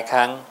หลายค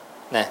รั้ง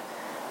นะ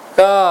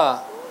ก็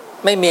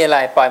ไม่มีอะไร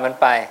ปล่อยมัน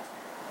ไป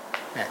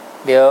นะ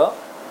เดี๋ยว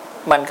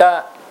มันก็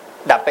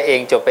ดับไปเอง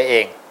จบไปเอ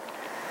ง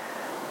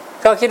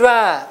ก็คิดว่า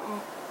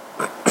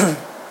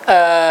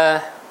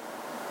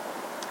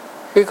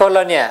คือคนเร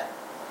าเนี่ย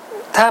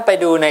ถ้าไป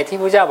ดูในที่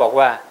พระเจ้าบอก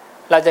ว่า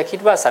เราจะคิด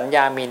ว่าสัญญ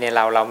ามีในเร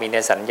าเรามีใน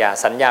สัญญา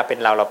สัญญาเป็น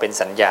เราเราเป็น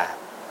สัญญา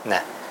น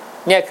ะ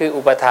เนี่ยคือ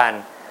อุปทาน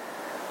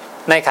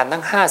ในขันธ์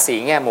ทั้ง5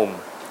 4แง่มุม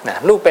นะ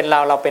รูปเป็นเรา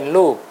เราเป็น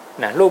รูป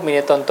นะรูปมีใน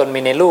ตนตนมี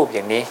ในรูปอ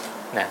ย่างนี้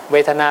นะเว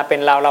ทนาเป็น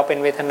เราเราเป็น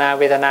เวทนา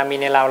เวทนามี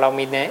ในเราเรา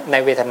มีใน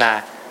เวทนา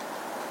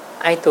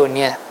ไอ้ตัวเ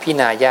นี้ยพิจา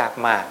รณายาก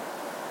มาก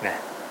นะ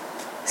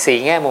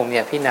4แง่มุมเ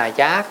นี่ยพิจารณา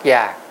ยา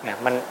กนะ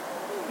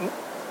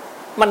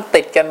มัน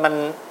ติดกัน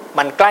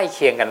มันใกล้เ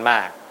คียงกันม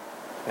าก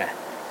นะ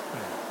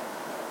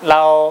เ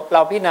ร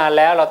าพิจารณาแ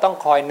ล้วเราต้อง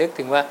คอยนึก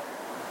ถึงว่า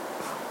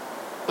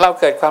เรา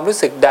เกิดความรู้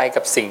สึกใด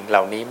กับสิ่งเห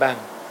ล่านี้บ้าง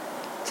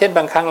เช่นบ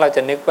างครั้งเราจ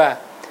ะนึกว่า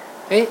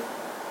เฮ้ย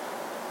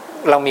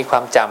เรามีควา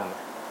มจ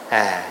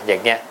ำอย่า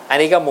งเนี้ยอัน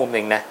นี้ก็มุมห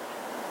นึ่งนะ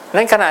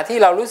นั้นขณะที่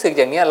เรารู้สึก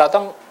อย่างนี้เรา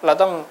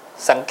ต้อง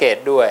สังเกต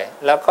ด้วย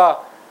แล้วก็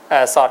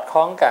สอดค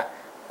ล้องกับ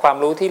ความ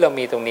รู้ที่เรา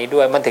มีตรงนี้ด้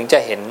วยมันถึงจะ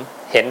เ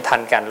ห็นทั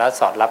นกันแล้ว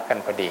สอดรับกัน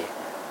พอดี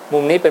มุ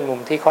มนี้เป็นมุม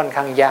ที่ค่อน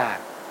ข้างยาก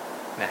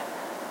นะ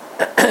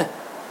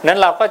นั้น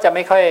เราก็จะไ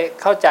ม่ค่อย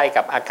เข้าใจ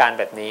กับอาการ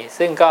แบบนี้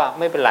ซึ่งก็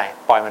ไม่เป็นไร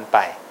ปล่อยมันไป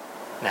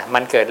นะมั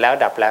นเกิดแล้ว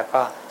ดับแล้ว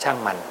ก็ช่าง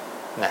มัน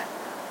นะ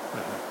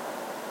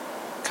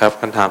ครับ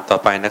คำถามต่อ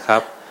ไปนะครั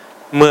บ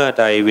เมื่อ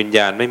ใดวิญญ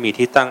าณไม่มี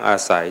ที่ตั้งอา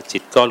ศัยจิ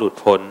ตก็หลุด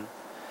พ้น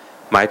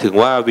หมายถึง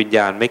ว่าวิญญ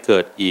าณไม่เกิ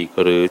ดอีก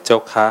หรือเจ้า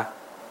คะ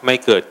ไม่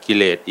เกิดกิ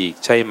เลสอีก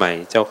ใช่ไหม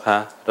เจ้าคะ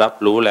รับ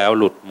รู้แล้ว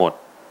หลุดหมด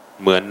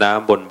เหมือนน้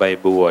ำบนใบ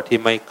บัวที่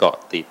ไม่เกาะ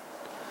ติด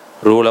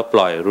รู้แล้วป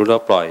ล่อยรู้แล้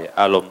วปล่อย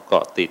อารมณ์เก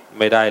าะติด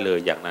ไม่ได้เลย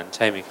อย่างนั้นใ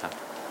ช่ไหมครับ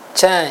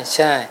ใ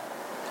ช่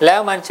แล้ว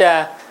มันจะ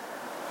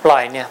ปล่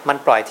อยเนี่ยมัน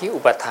ปล่อยที่อุ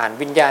ปทาน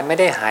วิญญาณไม่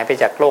ได้หายไป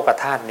จากโลก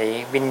ธาตุนี้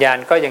วิญญาณ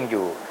ก็ยังอ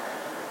ยู่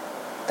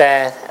แต่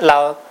เรา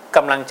ก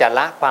ำลังจะล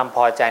ะความพ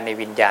อใจใน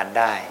วิญญาณ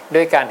ได้ด้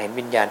วยการเห็น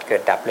วิญญาณเกิ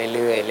ดดับเ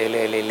รื่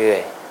อ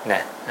ยๆน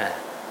ะ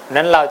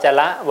นั้นเราจะ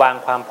ละวาง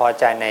ความพอ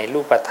ใจใน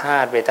รูปธา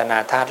ตุเวทนา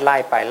ธาตุไล่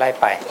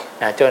ไป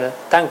นะจน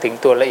ตั้งถึง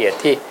ตัวละเอียด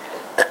ที่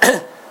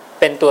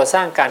เป็นตัวส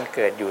ร้างการเ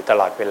กิดอยู่ต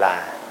ลอดเวลา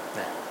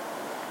นะ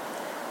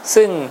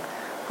ซึ่ง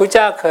พระเ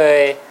จ้าเคย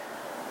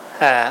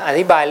อ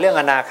ธิบายเรื่อง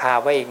อนาคา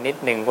ไว้อีกนิด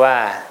หนึ่งว่า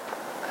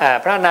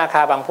พระอนาค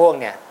าบางพวก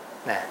เนี่ย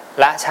นะ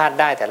ละชาติ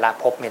ได้แต่ละ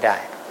ภพไม่ได้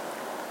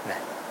นะ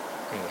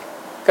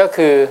ก็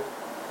คือ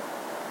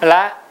ล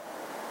ะ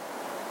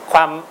คว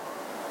าม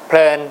เพ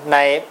ลินใน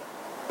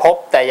ภพ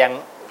แต่ยัง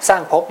สร้า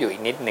งภพอยู่อี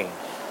กนิดหนึ่ง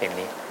อย่าง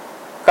นี้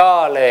ก็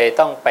เลย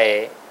ต้องไป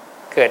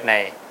เกิดใน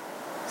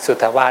สุท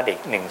ธวาสอี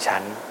ก1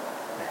 ชั้น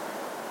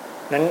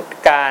นั้น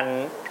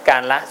กา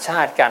รละชา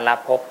ติการละ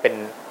ภพเ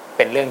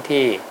ป็นเรื่อง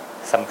ที่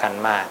สำคัญ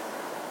มาก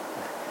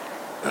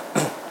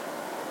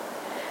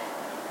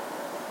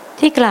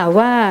ที่กล่าว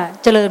ว่า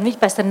เจริญวิ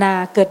ปัสสนา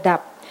เกิดดั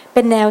บเ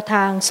ป็นแนวท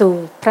างสู่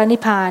พระนิพ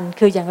พาน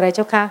คืออย่างไรเ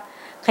จ้าคะ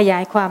ขยา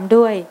ยความ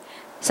ด้วย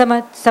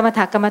สมถ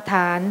กรรมฐ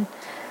าน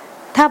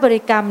ถ้าบ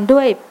ริกรรมด้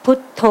วยพุท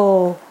โธ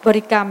บ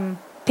ริกรรม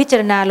พิจา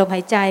รณาลมห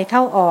ายใจเข้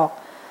าออก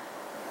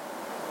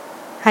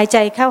หายใจ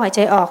เข้าหายใ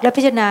จออกและ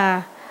พิจารณา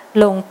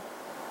ลง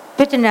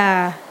พิจารณา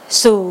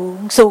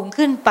สูง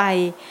ขึ้นไป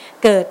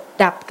เกิด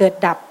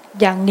ดับ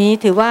อย่างนี้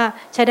ถือว่า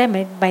ใช้ได้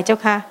ไหมเจ้า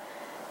คะ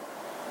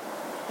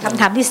ค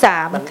ำถามที่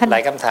3มันหล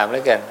ายคำถามแล้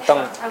วกัน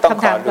ต้อง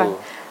ขอดู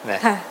นะ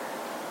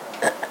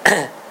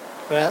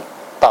แล้ว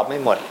ตอบไม่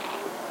หมด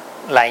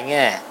หลายแ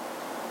ง่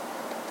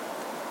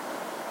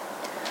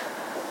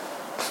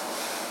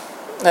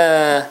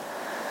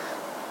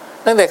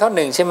ตั้งแต่ข้อห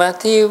นึ่งใช่ไหม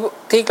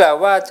ที่กล่าว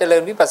ว่าเจริ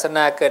ญวิปัสสน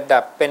าเกิดดั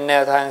บเป็นแน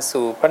วทาง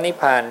สู่พระนิพ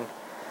พาน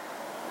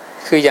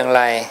คืออย่างไ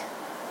ร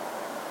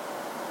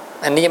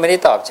อันนี้ยังไม่ได้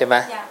ตอบใช่ไหม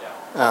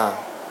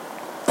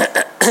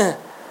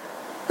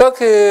ก็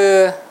คือ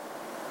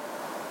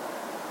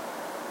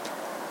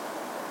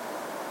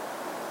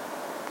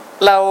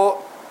เรา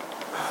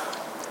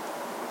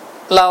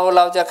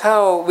จะเข้า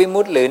วิ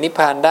มุตติหรือนิพพ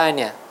านได้เ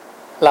นี่ย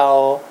เรา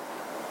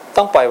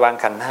ต้องปล่อยวาง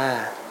ขันธ์ห้า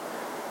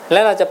และ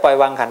เราจะปล่อย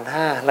วางขันธ์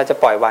ห้าเราจะ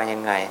ปล่อยวางยั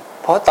งไง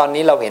เพราะตอน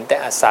นี้เราเห็นแต่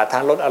อัศทา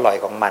นรสอร่อย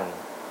ของมัน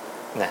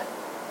นะ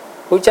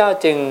พระเจ้า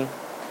จึง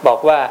บอก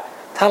ว่า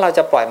ถ้าเราจ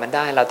ะปล่อยมันไ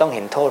ด้เราต้องเ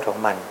ห็นโทษของ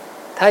มัน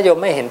ถ้าโยม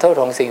ไม่เห็นโทษ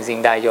ของสิ่ง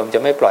ใดโยมจะ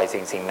ไม่ปล่อย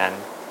สิ่งนั้น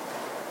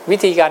วิ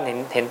ธีการ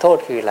เห็นโทษ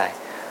คืออะไร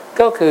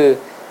ก็คือ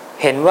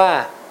เห็นว่า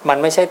มัน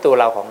ไม่ใช่ตัว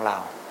เราของเรา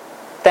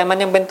แต่มัน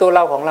ยังเป็นตัวเร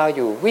าของเราอ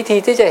ยู่วิธี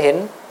ที่จะเห็น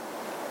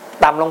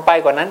ต่ำลงไป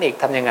กว่านั้นอีก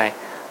ทำยังไง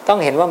ต้อง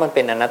เห็นว่ามันเ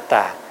ป็นอนัตต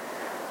า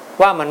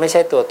ว่ามันไม่ใ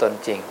ช่ตัวตน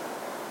จริง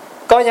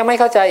ก็ยังไม่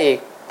เข้าใจอีก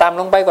ต่ำ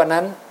ลงไปกว่า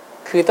นั้น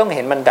คือต้องเ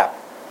ห็นมันดับ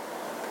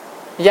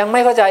ยังไม่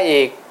เข้าใจ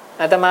อีก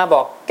อาตมาบ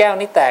อกแก้ว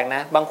นี้แตกน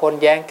ะบางคน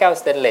แย้งแก้ว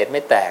สเตนเลสไ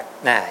ม่แตก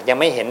นะยัง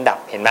ไม่เห็นดับ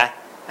เห็นไหม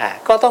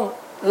ก็ต้อง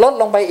ลด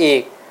ลงไปอี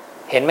ก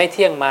เห็นไม่เ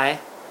ที่ยงไหม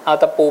เอา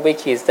ตะปูไป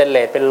ขีดสเตนเล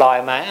สเป็นรอย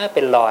ไหมเ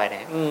ป็นรอยเ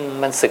นี่ย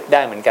มันสึกไ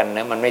ด้เหมือนกันน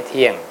ะมันไม่เ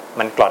ที่ยง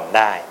มันกร่อนไ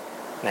ด้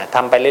นะท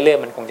ำไปเรื่อย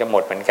ๆมันคงจะหม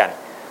ดเหมือนกัน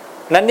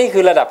นั่นนี่คื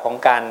อระดับของ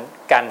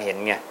การเห็น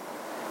ไง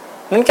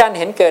นั้นการเ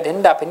ห็นเกิดเห็น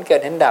ดับเห็นเกิ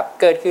ดเห็นดับ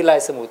เกิดคือลาย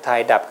สมุทัย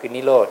ดับคือ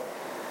นิโรธ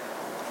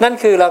นั่น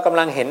คือเรากำ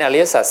ลังเห็นอริ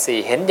ยสัจสี่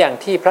เห็นอย่าง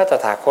ที่พระต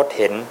ถาคต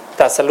เห็น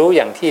ตรัสรู้อ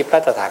ย่างที่พระ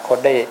ตถาคต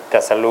ได้ต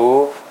รัสรู้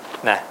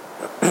นะ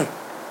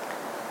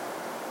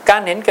กา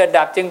รเห็นเกิด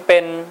ดับจึงเ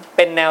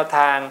ป็นแนวท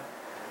าง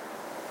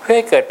เพื่อใ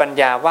ห้เกิดปัญ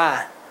ญาว่า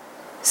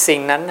สิ่ง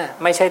นั้นน่ะ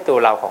ไม่ใช่ตัว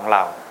เราของเร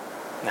า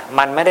นะ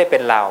มันไม่ได้เป็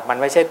นเรามัน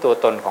ไม่ใช่ตัว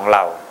ตนของเร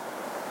า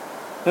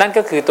นั่น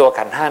ก็คือตัว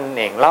ขันธ์ห้านั่น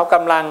เองเราก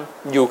ำลัง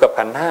อยู่กับ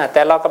ขันธ์ห้าแ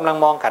ต่เรากำลัง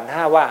มองขันธ์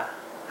ห้าว่า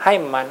ใ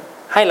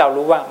ห้เรา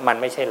รู้ว่ามัน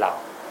ไม่ใช่เรา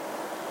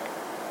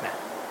นะ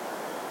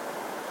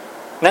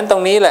นั้นตร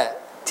งนี้แหละ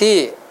ที่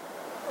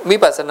วิ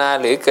ปัสสนา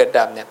หรือเกิด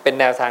ดับเนี่ยเป็น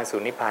แนวทางสู่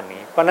นิพพาน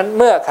นี้เพราะนั้น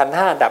เมื่อขันธ์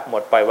ห้าดับหม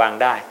ดปล่อยวาง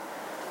ได้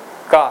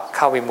ก็เ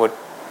ข้าวิมุตติ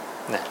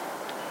นะ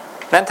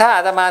นั้นถ้าอ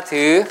าตมา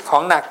ถือขอ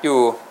งหนักอ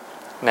ยู่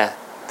นะ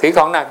ถือข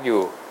องหนักอ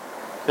ยู่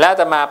แล้วอา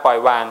ตมาปล่อย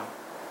วาง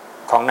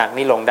ของหนัก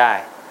นี้ลงได้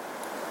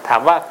ถา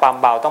มว่าความ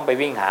เบาต้องไป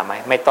วิ่งหาไหม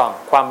ไม่ต้อง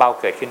ความเบา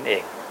เกิดขึ้นเอ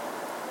ง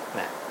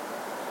นะ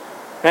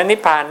นั้นนิพ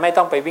พานไม่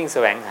ต้องไปวิ่งแส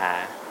วงหา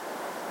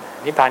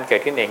นิพพานเกิ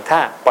ดขึ้นเองถ้า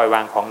ปล่อยวา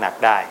งของหนัก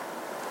ได้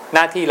ห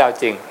น้าที่เรา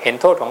จึงเห็น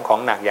โทษของ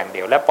หนักอย่างเดี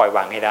ยวและปล่อยว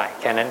างให้ได้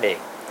แค่นั้นเอง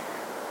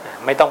นะ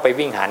ไม่ต้องไป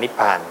วิ่งหานิพ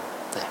พาน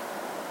นะ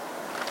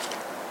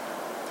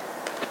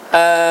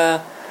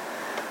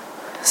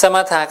สม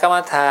ถกรรม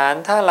ฐาน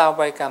ถ้าเรา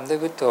บริกรรมด้วย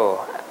พุทโธ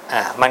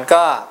มัน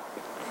ก็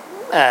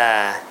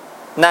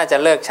น่าจะ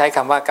เลิกใช้ค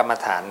ำว่ากรรม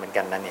ฐานเหมือน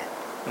กันนะเนี่ย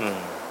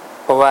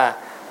เพราะว่า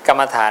กรร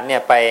มฐานเนี่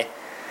ยไป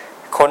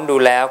ค้นดู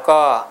แล้ว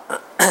ก็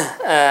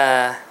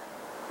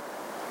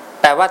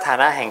แปลว่าฐา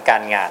นะแห่งกา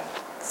รงาน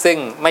ซึ่ง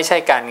ไม่ใช่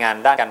การงาน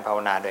ด้านการภาว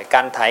นาโดยก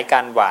ารไถกา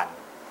รหว่าน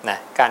นะ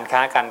การค้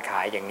าการข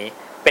ายอย่างนี้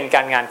เป็นก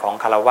ารงานของ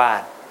ฆราวา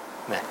ส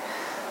นะ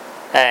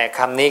ค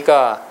ำนี้ก็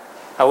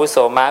อาวุโส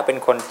ม้าเป็น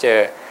คนเจอ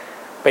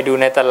ไปดู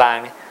ในตาราง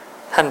นี่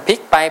ท่านพลิก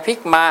ไปพลิก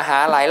มาหา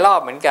หลายรอบ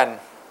เหมือนกัน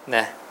น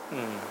ะ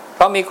เพ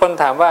ราะมีคน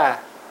ถามว่า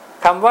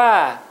คำว่า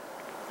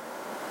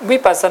วิ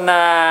ปัสสน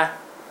า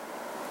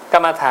กร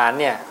รมฐาน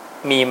เนี่ย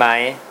มีไหม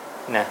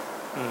นะ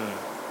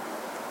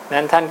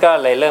นั้นท่านก็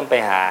เลยเริ่มไป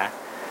หา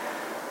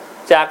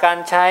จากการ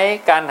ใช้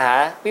การหา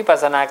วิปัส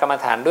สนากรรม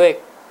ฐานด้วย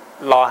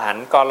ลอหัน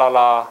กลล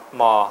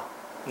ม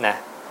นะ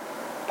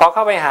พอเข้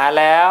าไปหา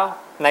แล้ว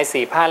ใน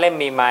4-5เล่ม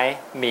มีไหม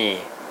มี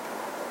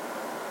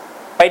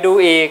ไปดู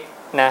อีก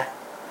นะ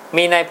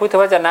มีในพุทธ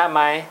วจนะไห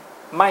ม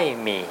ไม่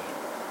มี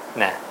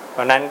นะเพร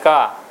าะนั้นก็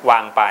วา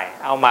งไป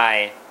เอาใหม่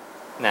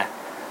นะ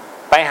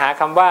ไปหา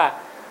คำว่า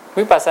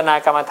วิปัสสนา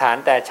กรรมฐาน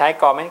แต่ใช้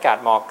กอแม่นกาด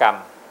มอกรรม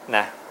น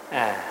ะ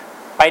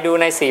ไปดู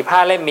ใน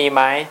4-5เล่มมีไ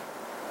หม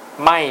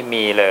ไม่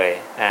มีเลย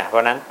เพรา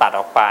ะนั้นตัดอ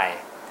อกไป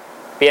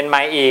เปลี่ยนให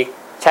ม่อีก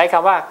ใช้ค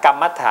ำว่ากรร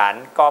มฐาน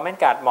กอแม่น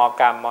กาดมอ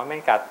กรรมมอแม่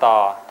นกาดตอ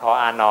ทอ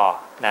อานอ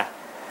นะ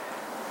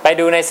ไป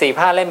ดูใน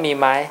4-5เล่มมี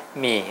ไหม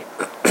มี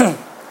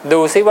ดู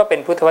ซิว่าเป็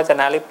นพุทธวจ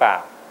นะหรือเปล่า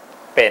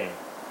เป็น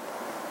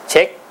เ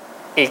ช็ค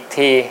อีก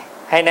ที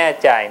ให้แน่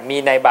ใจมี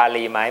ในบา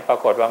ลีไหมปรา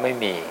กฏว่าไม่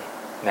มี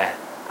นะ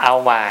เอา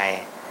ใหม่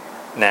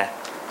นะ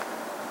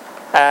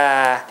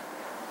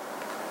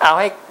เอา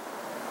ให้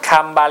ค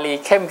ำบาลี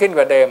เข้มขึ้นก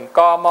ว่าเดิมก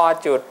ม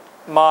จุด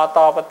มต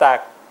ประตัก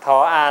ทอ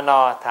อาน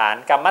อฐาน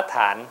กรรมฐ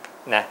าน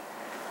นะ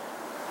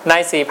ใน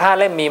4-5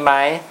เล่มมีไหม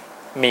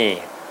มี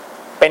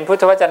เป็นพุท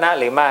ธวจนะ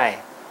หรือไม่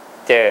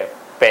เจอ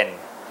เป็น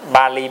บ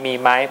าลีมี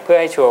ไหมเพื่อ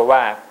ให้ชัวร์ว่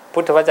าพุ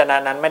ทธวจนะ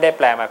นั้นไม่ได้แ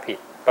ปลมาผิด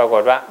ปราก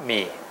ฏว่า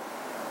มี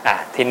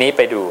ทีนี้ไ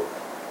ปดู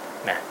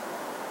นะ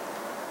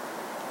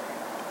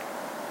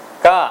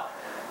ก็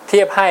เที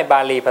ยบให้บา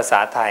ลีภาษา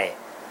ไทย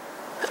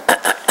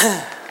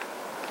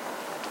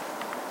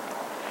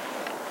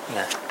น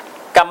ะ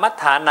กรรม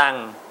ฐานัง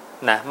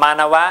นะมา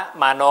นวะ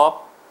มานพ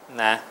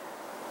นะ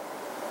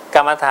ก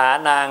รรมฐา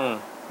นัง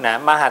นะ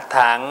มหัต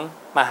ถัง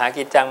มหา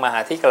กิจจังมหา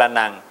ธิกร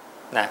นัง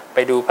นะไป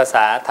ดูภาษ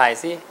าไทย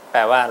สิแป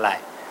ลว่าอะไร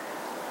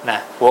นะ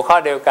หัวข้อ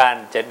เดียวกัน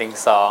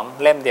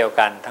712เล่มเดียว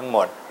กันทั้งหม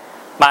ด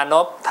มาน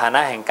พฐาน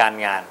ะแห่งการ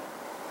งาน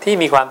ที่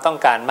มีความต้อง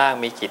การมาก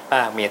มีกิจม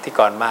ากมีอธิก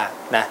รณ์มาก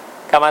นะ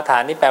กรรมฐา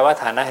นนี่แปลว่า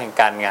ฐานะแห่ง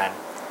การงาน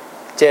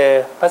เจอ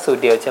พระสูตร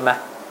เดียวใช่ไหม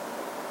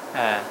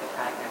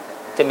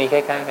จะมีคล้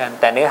ายๆกัน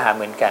แต่เนื้อหาเ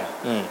หมือนกัน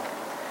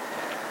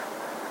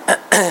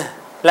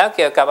แล้วเ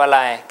กี่ยวกับอะไร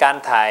การ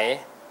ไถ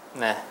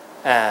นะ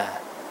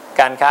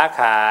การค้า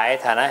ขาย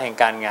ฐานะแห่ง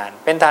การงาน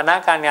เป็นฐานะ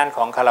การงานข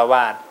องฆราว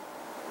าส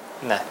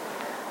นะ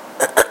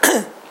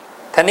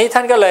ทีนี้ท่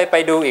านก็เลยไป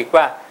ดูอีก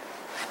ว่า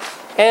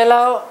แ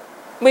ล้ว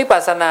วิปั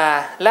สสนา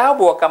แล้ว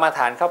บวกกรรมฐ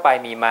านเข้าไป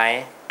มีไหม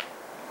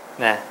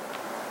นะ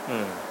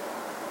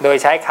โดย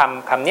ใช้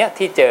คำเนี้ย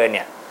ที่เจอเ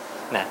นี่ย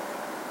นะ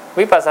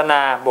วิปัสสนา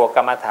บวกก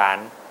รรมฐาน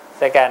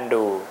สแกน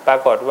ดูปรา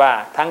กฏว่า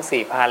ทั้ง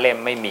4-5 เล่ม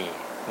ไม่มี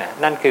นะ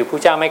นั่นคือผู้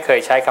เจ้าไม่เคย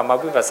ใช้คำว่า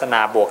วิปัสสนา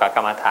บวกกับก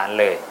รรมฐาน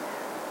เลย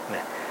น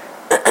ะ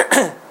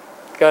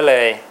ก็เล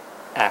ย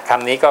ค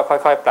ำนี้ก็ค่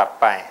อยๆปรับ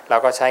ไปเรา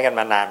ก็ใช้กัน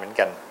มานานเหมือน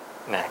กัน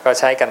นะก็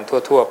ใช้กัน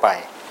ทั่วๆไป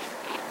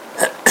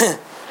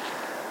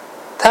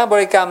ถ้าบ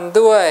ริกรรม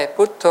ด้วย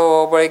พุทโธ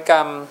บริกร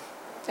รม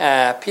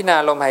พิจารณา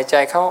ลมหายใจ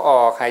เข้าอ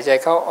อกหายใจ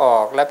เข้าออ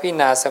กและพิจา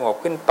รณาสงบ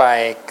ขึ้นไป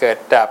เกิด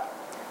ดับ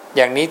อ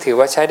ย่างนี้ถือ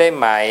ว่าใช้ได้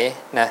ไหม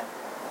นะ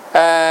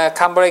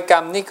คำบริกร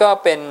รมนี่ก็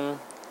เ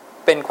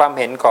ป็นความ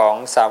เห็นของ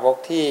สาวก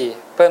ที่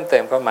เพิ่มเติ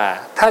มเข้ามา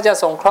ถ้าจะ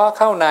สงเคราะห์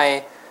เข้าใน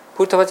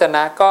พุทธวจน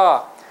ะก็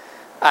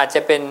อาจจ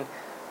ะเป็น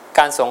ก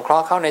ารสงเครา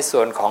ะห์เข้าในส่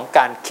วนของก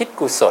ารคิด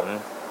กุศล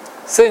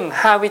ซึ่ง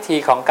5วิธี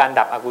ของการ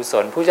ดับอกุศ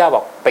ลผู้เจ้าบ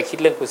อกไปคิด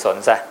เรื่องกุศล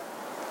ซะ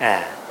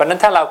เพราะนั้น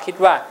ถ้าเราคิด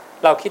ว่า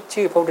เราคิด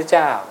ชื่อพระพุทธเ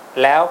จ้า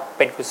แล้วเ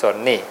ป็นกุศล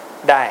นี่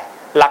ได้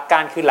หลักกา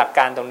รคือหลักก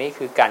ารตรงนี้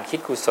คือการคิด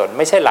กุศลไ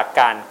ม่ใช่หลัก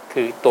การ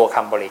คือตัวค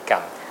ำบริกรร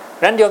ม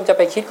นั้นโยมจะไ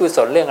ปคิดกุศ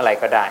ลเรื่องอะไร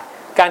ก็ได้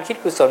การคิด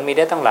กุศลมีไ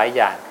ด้ตั้งหลายอ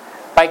ย่าง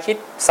ไปคิด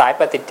สาย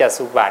ปฏิจจ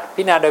สุบัติ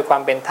พิจารณาโดยควา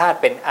มเป็นธาตุ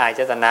เป็นอาย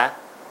ตนะ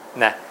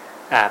นะ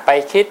ไป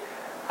คิด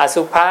อ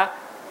สุภะ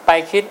ไป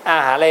คิดอา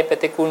หารอะไรป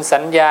ฏิกูลสั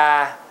ญญา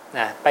น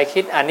ะไป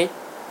คิดอัน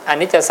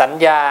นี้จะสัญ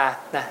ญา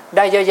นะไ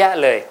ด้เยอะแยะ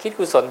เลยคิด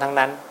กุศลทั้ง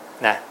นั้น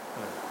นะ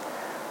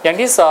อย่าง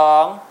ที่สอ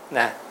ง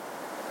นะ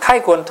ใคร่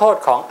ควรโทษ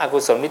ของอกุ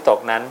ศลวิตก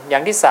นั้นอย่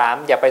างที่สาม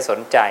อย่าไปสน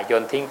ใจโย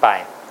นทิ้งไป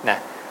นะ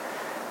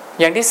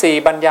อย่างที่สี่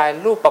บรรยาย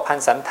รูปประพัน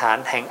ธ์สันฐาน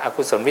แห่งอ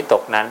กุศลวิต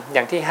กนั้นอ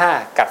ย่างที่ห้า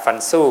กัดฟัน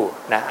สู้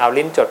นะเอา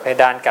ลิ้นจดเพ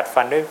ดานกัด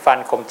ฟันด้วยฟัน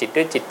ข่มจิต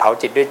ด้วยจิตเผา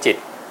จิตด้วยจิต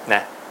น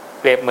ะ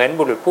เปรียบเหมือน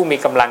บุรุษผู้มี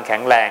กำลังแข็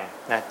งแรง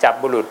นะจับ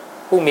บุรุษ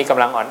ผู้มีก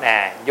ำลังอ่อนแอ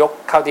ยก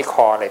เข้าที่ค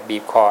อเลยบี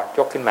บคอย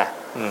กขึ้นมา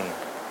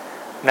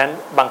นั้น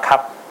บังคับ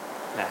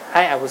นะใ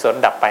ห้อกุศล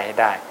ดับไปให้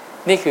ได้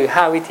นี่คือ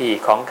5วิธี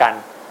ของการ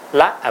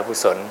ละอกุ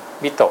ศล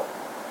วิตก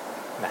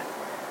นะ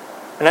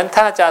เพราะนั้น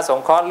ถ้าจะสง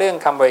เคราะห์เรื่อง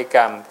คำบริก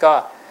รรมก็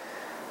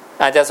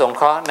อาจจะสงเ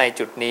คราะห์ใน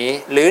จุดนี้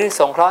หรือ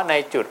สงเคราะห์ใน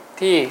จุด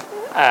ที่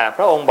พ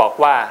ระองค์บอก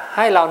ว่าใ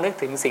ห้เรานึก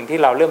ถึงสิ่งที่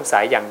เราเริ่มสา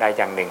ยอย่างใด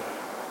อย่างหนึ่ง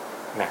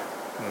นะ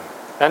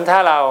นั้นถ้า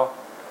เรา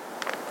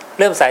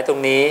เริ่มสายตรง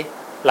นี้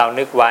เรา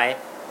นึกไว้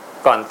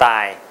ก่อนตา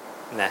ย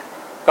นะ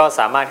ก็ส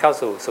ามารถเข้า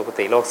สู่สุค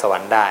ติโลกสวร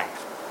รค์ได้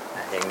น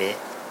ะอย่างนี้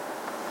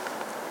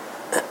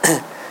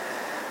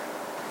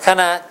ข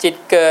ณะจิต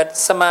เกิด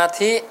สมา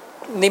ธิ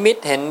นิมิต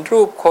เห็น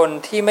รูปคน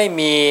ที่ไม่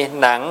มี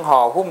หนังห่อ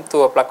หุ้มตั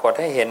วปรากฏ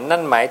ให้เห็นนั่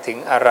นหมายถึง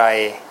อะไร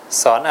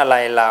สอนอะไร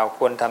เราค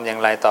วรทำอย่าง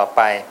ไรต่อไ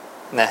ป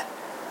นะ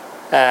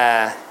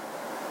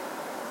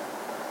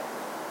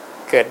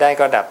เกิดได้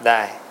ก็ดับไ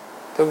ด้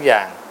ทุกอย่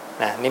าง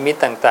นะนิมิต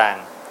ต่าง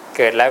ๆเ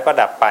กิดแล้วก็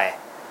ดับไป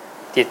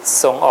จิต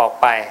ส่งออก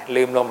ไป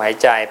ลืมลมหาย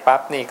ใจปั๊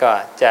บนี่ก็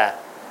จะ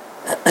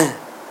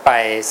ไป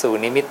สู่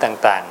นิมิต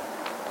ต่าง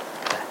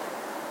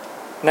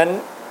ๆนั้น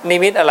นิ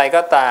มิตอะไร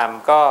ก็ตาม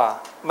ก็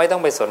ไม่ต้อ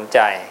งไปสนใจ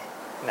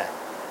นะ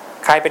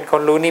ใครเป็นค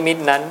นรู้นิมิต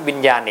นั้นวิญ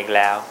ญาณอีกแ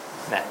ล้ว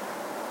นะ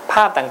ภ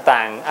าพต่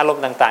างๆอารม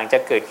ณ์ต่างๆจะ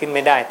เกิดขึ้นไ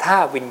ม่ได้ถ้า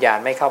วิญญาณ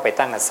ไม่เข้าไป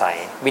ตั้งอาศัย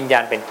วิญญา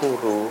ณเป็นผู้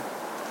รู้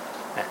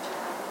นะ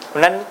เพราะ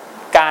ฉะนั้น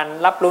การ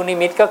รับรู้นิ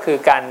มิตก็คือ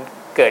การ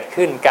เกิด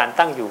ขึ้นการ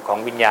ตั้งอยู่ของ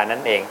วิญญาณนั่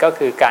นเองก็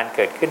คือการเ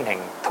กิดขึ้นแห่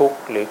งทุกข์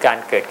หรือการ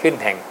เกิดขึ้น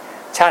แห่ง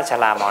ชาติช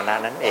รามรณะ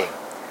นั่นเอง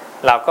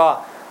เราก็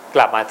ก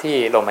ลับมาที่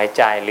ลมหายใ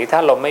จหรือถ้า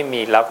ลมไม่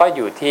มีเราก็อ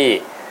ยู่ที่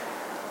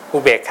อุ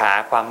เบกขา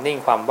ความนิ่ง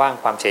ความว่าง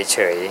ความเฉ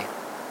ย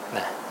ๆน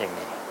ะอย่าง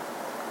นี้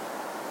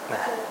น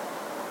ะ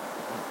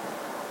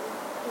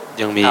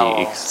ยังมี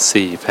อีก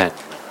4 แผ่น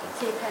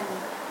4 แผ่น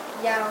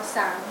ยาว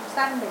3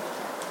สั้น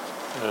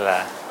1ล่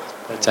ะ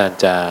อาจารย์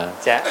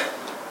จะ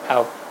เอา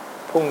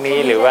พรุ่งนี้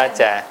หรือว่า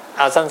จะเ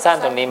อาสั้น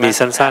ๆตรงนี้มี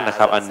สั้นๆนะค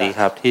รับอันนี้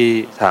ครับที่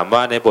ถามว่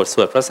าในบทส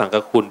วดพระสังฆ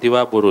คุณที่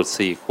ว่าบุรุษ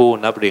4 คู่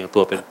นับเรียงตั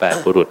วเป็น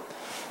8 บุรุษ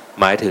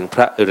หมายถึงพ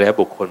ระอริย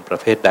บุคคลประ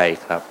เภทใด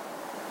ครับ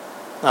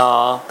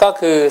ก็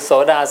คือโส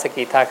ดาส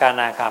กิทาคา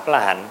นาคาพระอร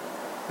หันต์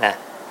นะ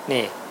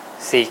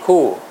นี่4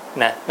 คู่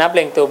นะนับเ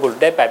รียงตัวบุรุษ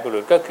ได้8 บุรุ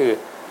ษก็คือ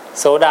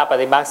โสดาป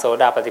ฏิมรรคโส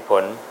ดาปฏิผ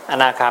ลอ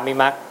นาคามิ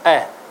มรรค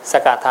ส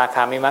กทาค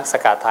ามิมรรคส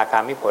กทาคา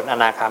มิผลอ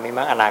นาคามิม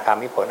รรคอนาคา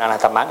มิผลอรหั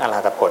ตมรรคอร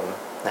หัตผล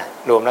นะ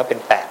รวมแล้วเป็น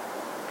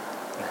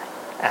8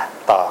นะ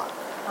ต่อ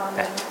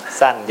นะ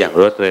สั้นอย่าง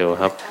รวดเร็ว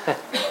ครับ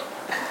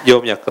โย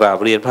มอยากกราบ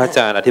เรียนพระอาจ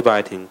ารย์อธิบาย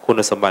ถึงคุณ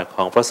สมบัติข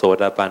องพระโส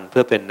ดาบันเ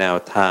พื่อเป็นแนว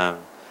ทาง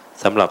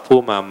สำหรับผู้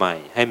มาใหม่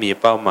ให้มี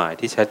เป้าหมาย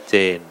ที่ชัดเจ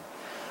น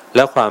แล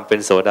ะความเป็น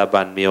โสดา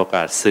บันมีโอก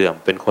าสเสื่อม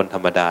เป็นคนธร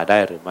รมดาได้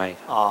หรือไม่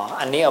อ๋อ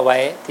อันนี้เอาไว้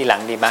ทีหลั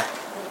งดีไหม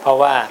เพราะ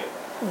ว่า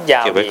ย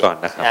าวเก็บไว้ก่อน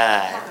นะครับ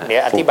เดี๋ย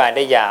วอธิบายไ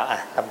ด้ยาว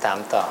คำถาม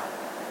ต่อ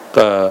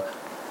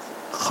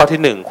ข้อ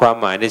ที่1ความ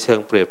หมายในเชิง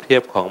เปรียบเทีย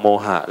บของโม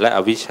หะและอ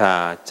วิชชา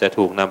จะ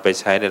ถูกนำไป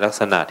ใช้ในลัก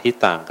ษณะที่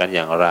ต่างกันอ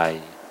ย่างไร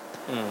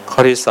ข้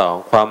อที่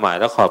2ความหมาย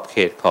และขอบเข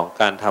ตของ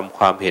การทำค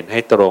วามเห็นให้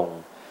ตรง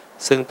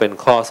ซึ่งเป็น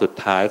ข้อสุด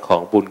ท้ายขอ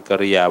งบุญกิ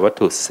ริยาวัต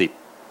ถุ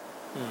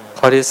10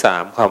ข้อที่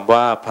3คำ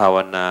ว่าภาว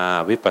นา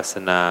วิปัสส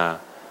นา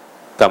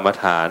กรรม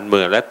ฐานเห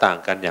มือนและต่าง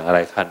กันอย่างไร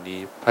คันนี้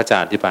พระอาจา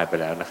รย์อธิบายไป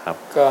แล้วนะครับ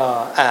ก็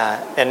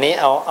อันนี้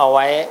เอาไ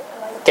ว้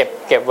เ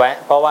ก็บไว้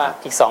เพราะว่า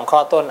อีก2ข้อ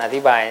ต้นอ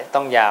ธิบายต้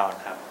องยาวน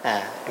ะครับ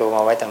รวมเ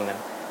อาไว้ตรงนั้น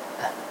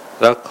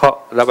แ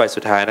ล้วใบสุ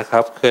ดท้ายนะครั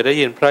บเคยได้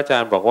ยินพระอาจา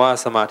รย์บอกว่า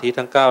สมาธิ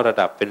ทั้ง9ระ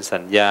ดับเป็นสั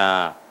ญญา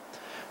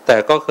แต่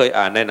ก็เคย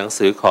อ่านในหนัง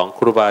สือของค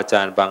รูบาอาจ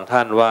ารย์บางท่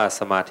านว่า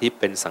สมาธิ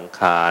เป็นสัง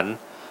ขาร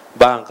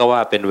บ้างก็ว่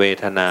าเป็นเว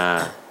ทนา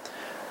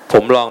ผ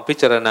มลองพิ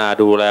จารณา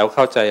ดูแล้วเ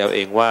ข้าใจเอาเอ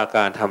งว่าก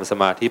ารทำส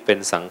มาธิเป็น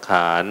สังข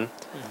าร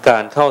กา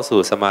รเข้าสู่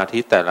สมาธิ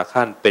แต่ละ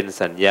ขั้นเป็น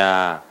สัญญา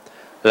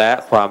และ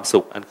ความสุ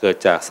ขอันเกิด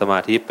จากสมา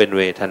ธิเป็น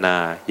เวทนา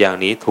อย่าง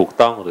นี้ถูก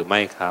ต้องหรือไ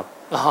ม่ครับ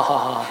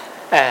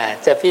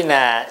จะพิจารณ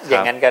าอย่า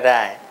งนั้นก็ไ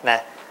ด้นะ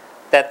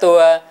แต่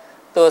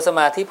ตัวสม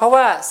าธิเพราะ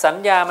ว่าสัญ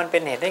ญามันเป็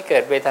นเหตุให้เกิ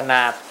ดเวทน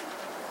า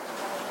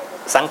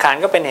สังขาร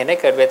ก็เป็นเหตุให้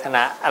เกิดเวทน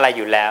าอะไรอ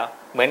ยู่แล้ว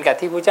เหมือนกับ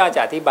ที่พระเจ้าจ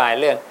ะอธิบาย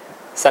เรื่อง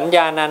สัญญ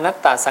านานัต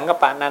ตาสังกัป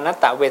ปะนานัต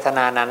ตาเวทน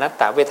านานัต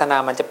ตาเวทนา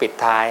มันจะปิด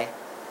ท้าย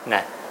น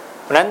ะ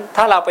เพราะฉะนั้น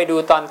ถ้าเราไปดู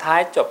ตอนท้า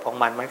ยจบของ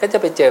มันก็จะ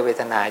ไปเจอเว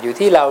ทนาอยู่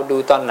ที่เราดู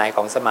ตอนไหนข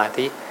องสมา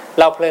ธิ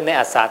เราเพลินใน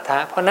อัศทะ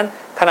เพราะนั้น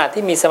ขณะ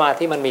ที่มีสมา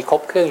ธิมันมีคร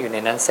บเครื่องอยู่ใน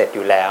นั้นเสร็จอ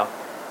ยู่แล้ว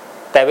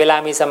แต่เวลา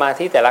มีสมา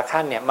ธิแต่ละ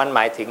ขั้นเนี่ยมันหม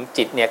ายถึง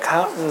จิตเนี่ย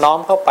น้อม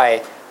เข้าไป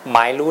หม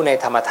ายรู้ใน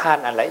ธรรมธา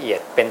ตุอันละเอียด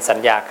เป็นสัญ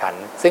ญาขัน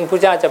ธ์ซึ่งพระ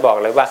เจ้าจะบอก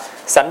เลยว่า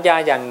สัญญา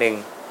อย่างหนึ่ง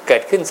เกิ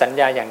ดขึ้นสัญ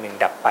ญาอย่างหนึ่ง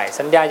ดับไป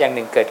สัญญาอย่างห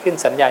นึ่งเกิดขึ้น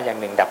สัญญาอย่าง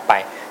หนึ่งดับไป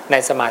ใน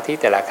สมาธิ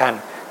แต่ละขั้น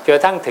จนกร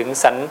ะทั่งถึง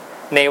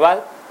เนว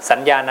สัญ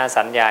ญานา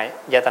สัญญา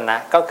ยตนะ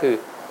ก็คือ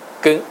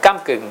ก้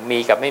ำกึ่งมี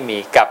กับไม่มี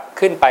กับ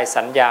ขึ้นไป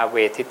สัญญาเว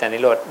ทิตนิ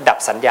โรธดับ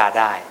สัญญา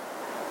ได้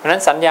เพราะฉะนั้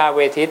นสัญญาเว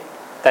ทิ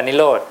ตนิ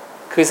โรธ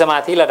คือสมา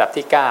ธิระดับ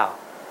ที่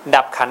9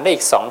ดับขันธ์ได้อี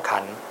ก2ขั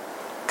นธ์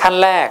ขั้น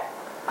แรก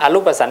อรู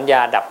ปสัญญา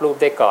ดับรูป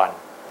ได้ก่อน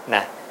น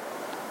ะ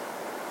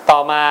ต่อ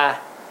มา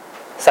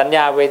สัญญ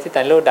าเวทิต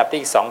นิโรธดับได้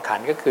อีก2ขัน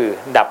ธ์ก็คือ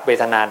ดับเว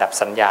ทนาดับ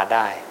สัญญาไ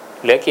ด้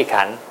เหลือกี่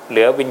ขันธ์เห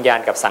ลือวิญญาณ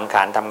กับสังข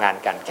ารทำงาน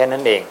กันแค่นั้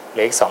นเองเห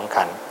ลืออีก2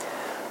ขันธ์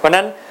เพราะ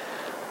นั้น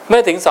เมื่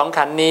อถึง2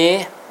ขันธ์นี้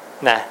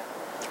นะ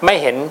ไม่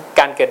เห็น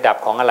การเกิดดับ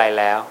ของอะไร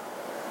แล้ว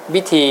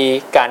วิธี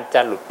การจ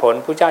ะหลุดพ้น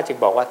พระเจ้าจึง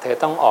บอกว่าเธอ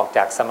ต้องออกจ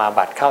ากสมา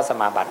บัติเข้าส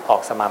มาบัติออ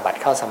กสมาบัติ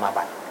เข้าสมา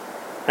บัติ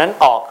นั้น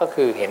ออกก็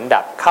คือเห็น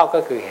ดับเข้าก็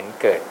คือเห็น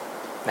เกิด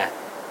นะ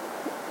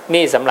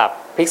นี่สำหรับ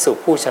ภิกษุ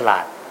ผู้ฉลา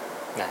ด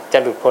นะจะ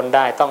หลุดพ้นไ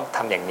ด้ต้องท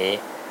ำอย่างนี้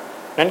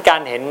นั้นกา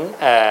รเห็น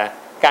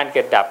การเ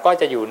กิดดับก็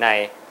จะอยู่ใน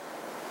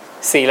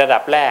4ระดั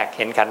บแรกเ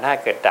ห็นขันธ์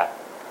5เกิดดับ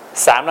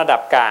3ระดั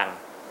บกลาง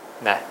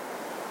นะ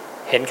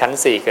เห็นขันธ์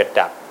4เกิด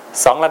ดับ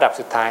2ระดับ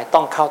สุดท้ายต้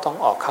องเข้าต้อง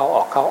ออกเข้าอ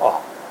อกเข้าออ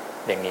ก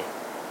อย่างนี้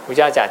พระเ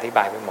จ้าจะอธิบ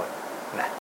ายไปหมดนะ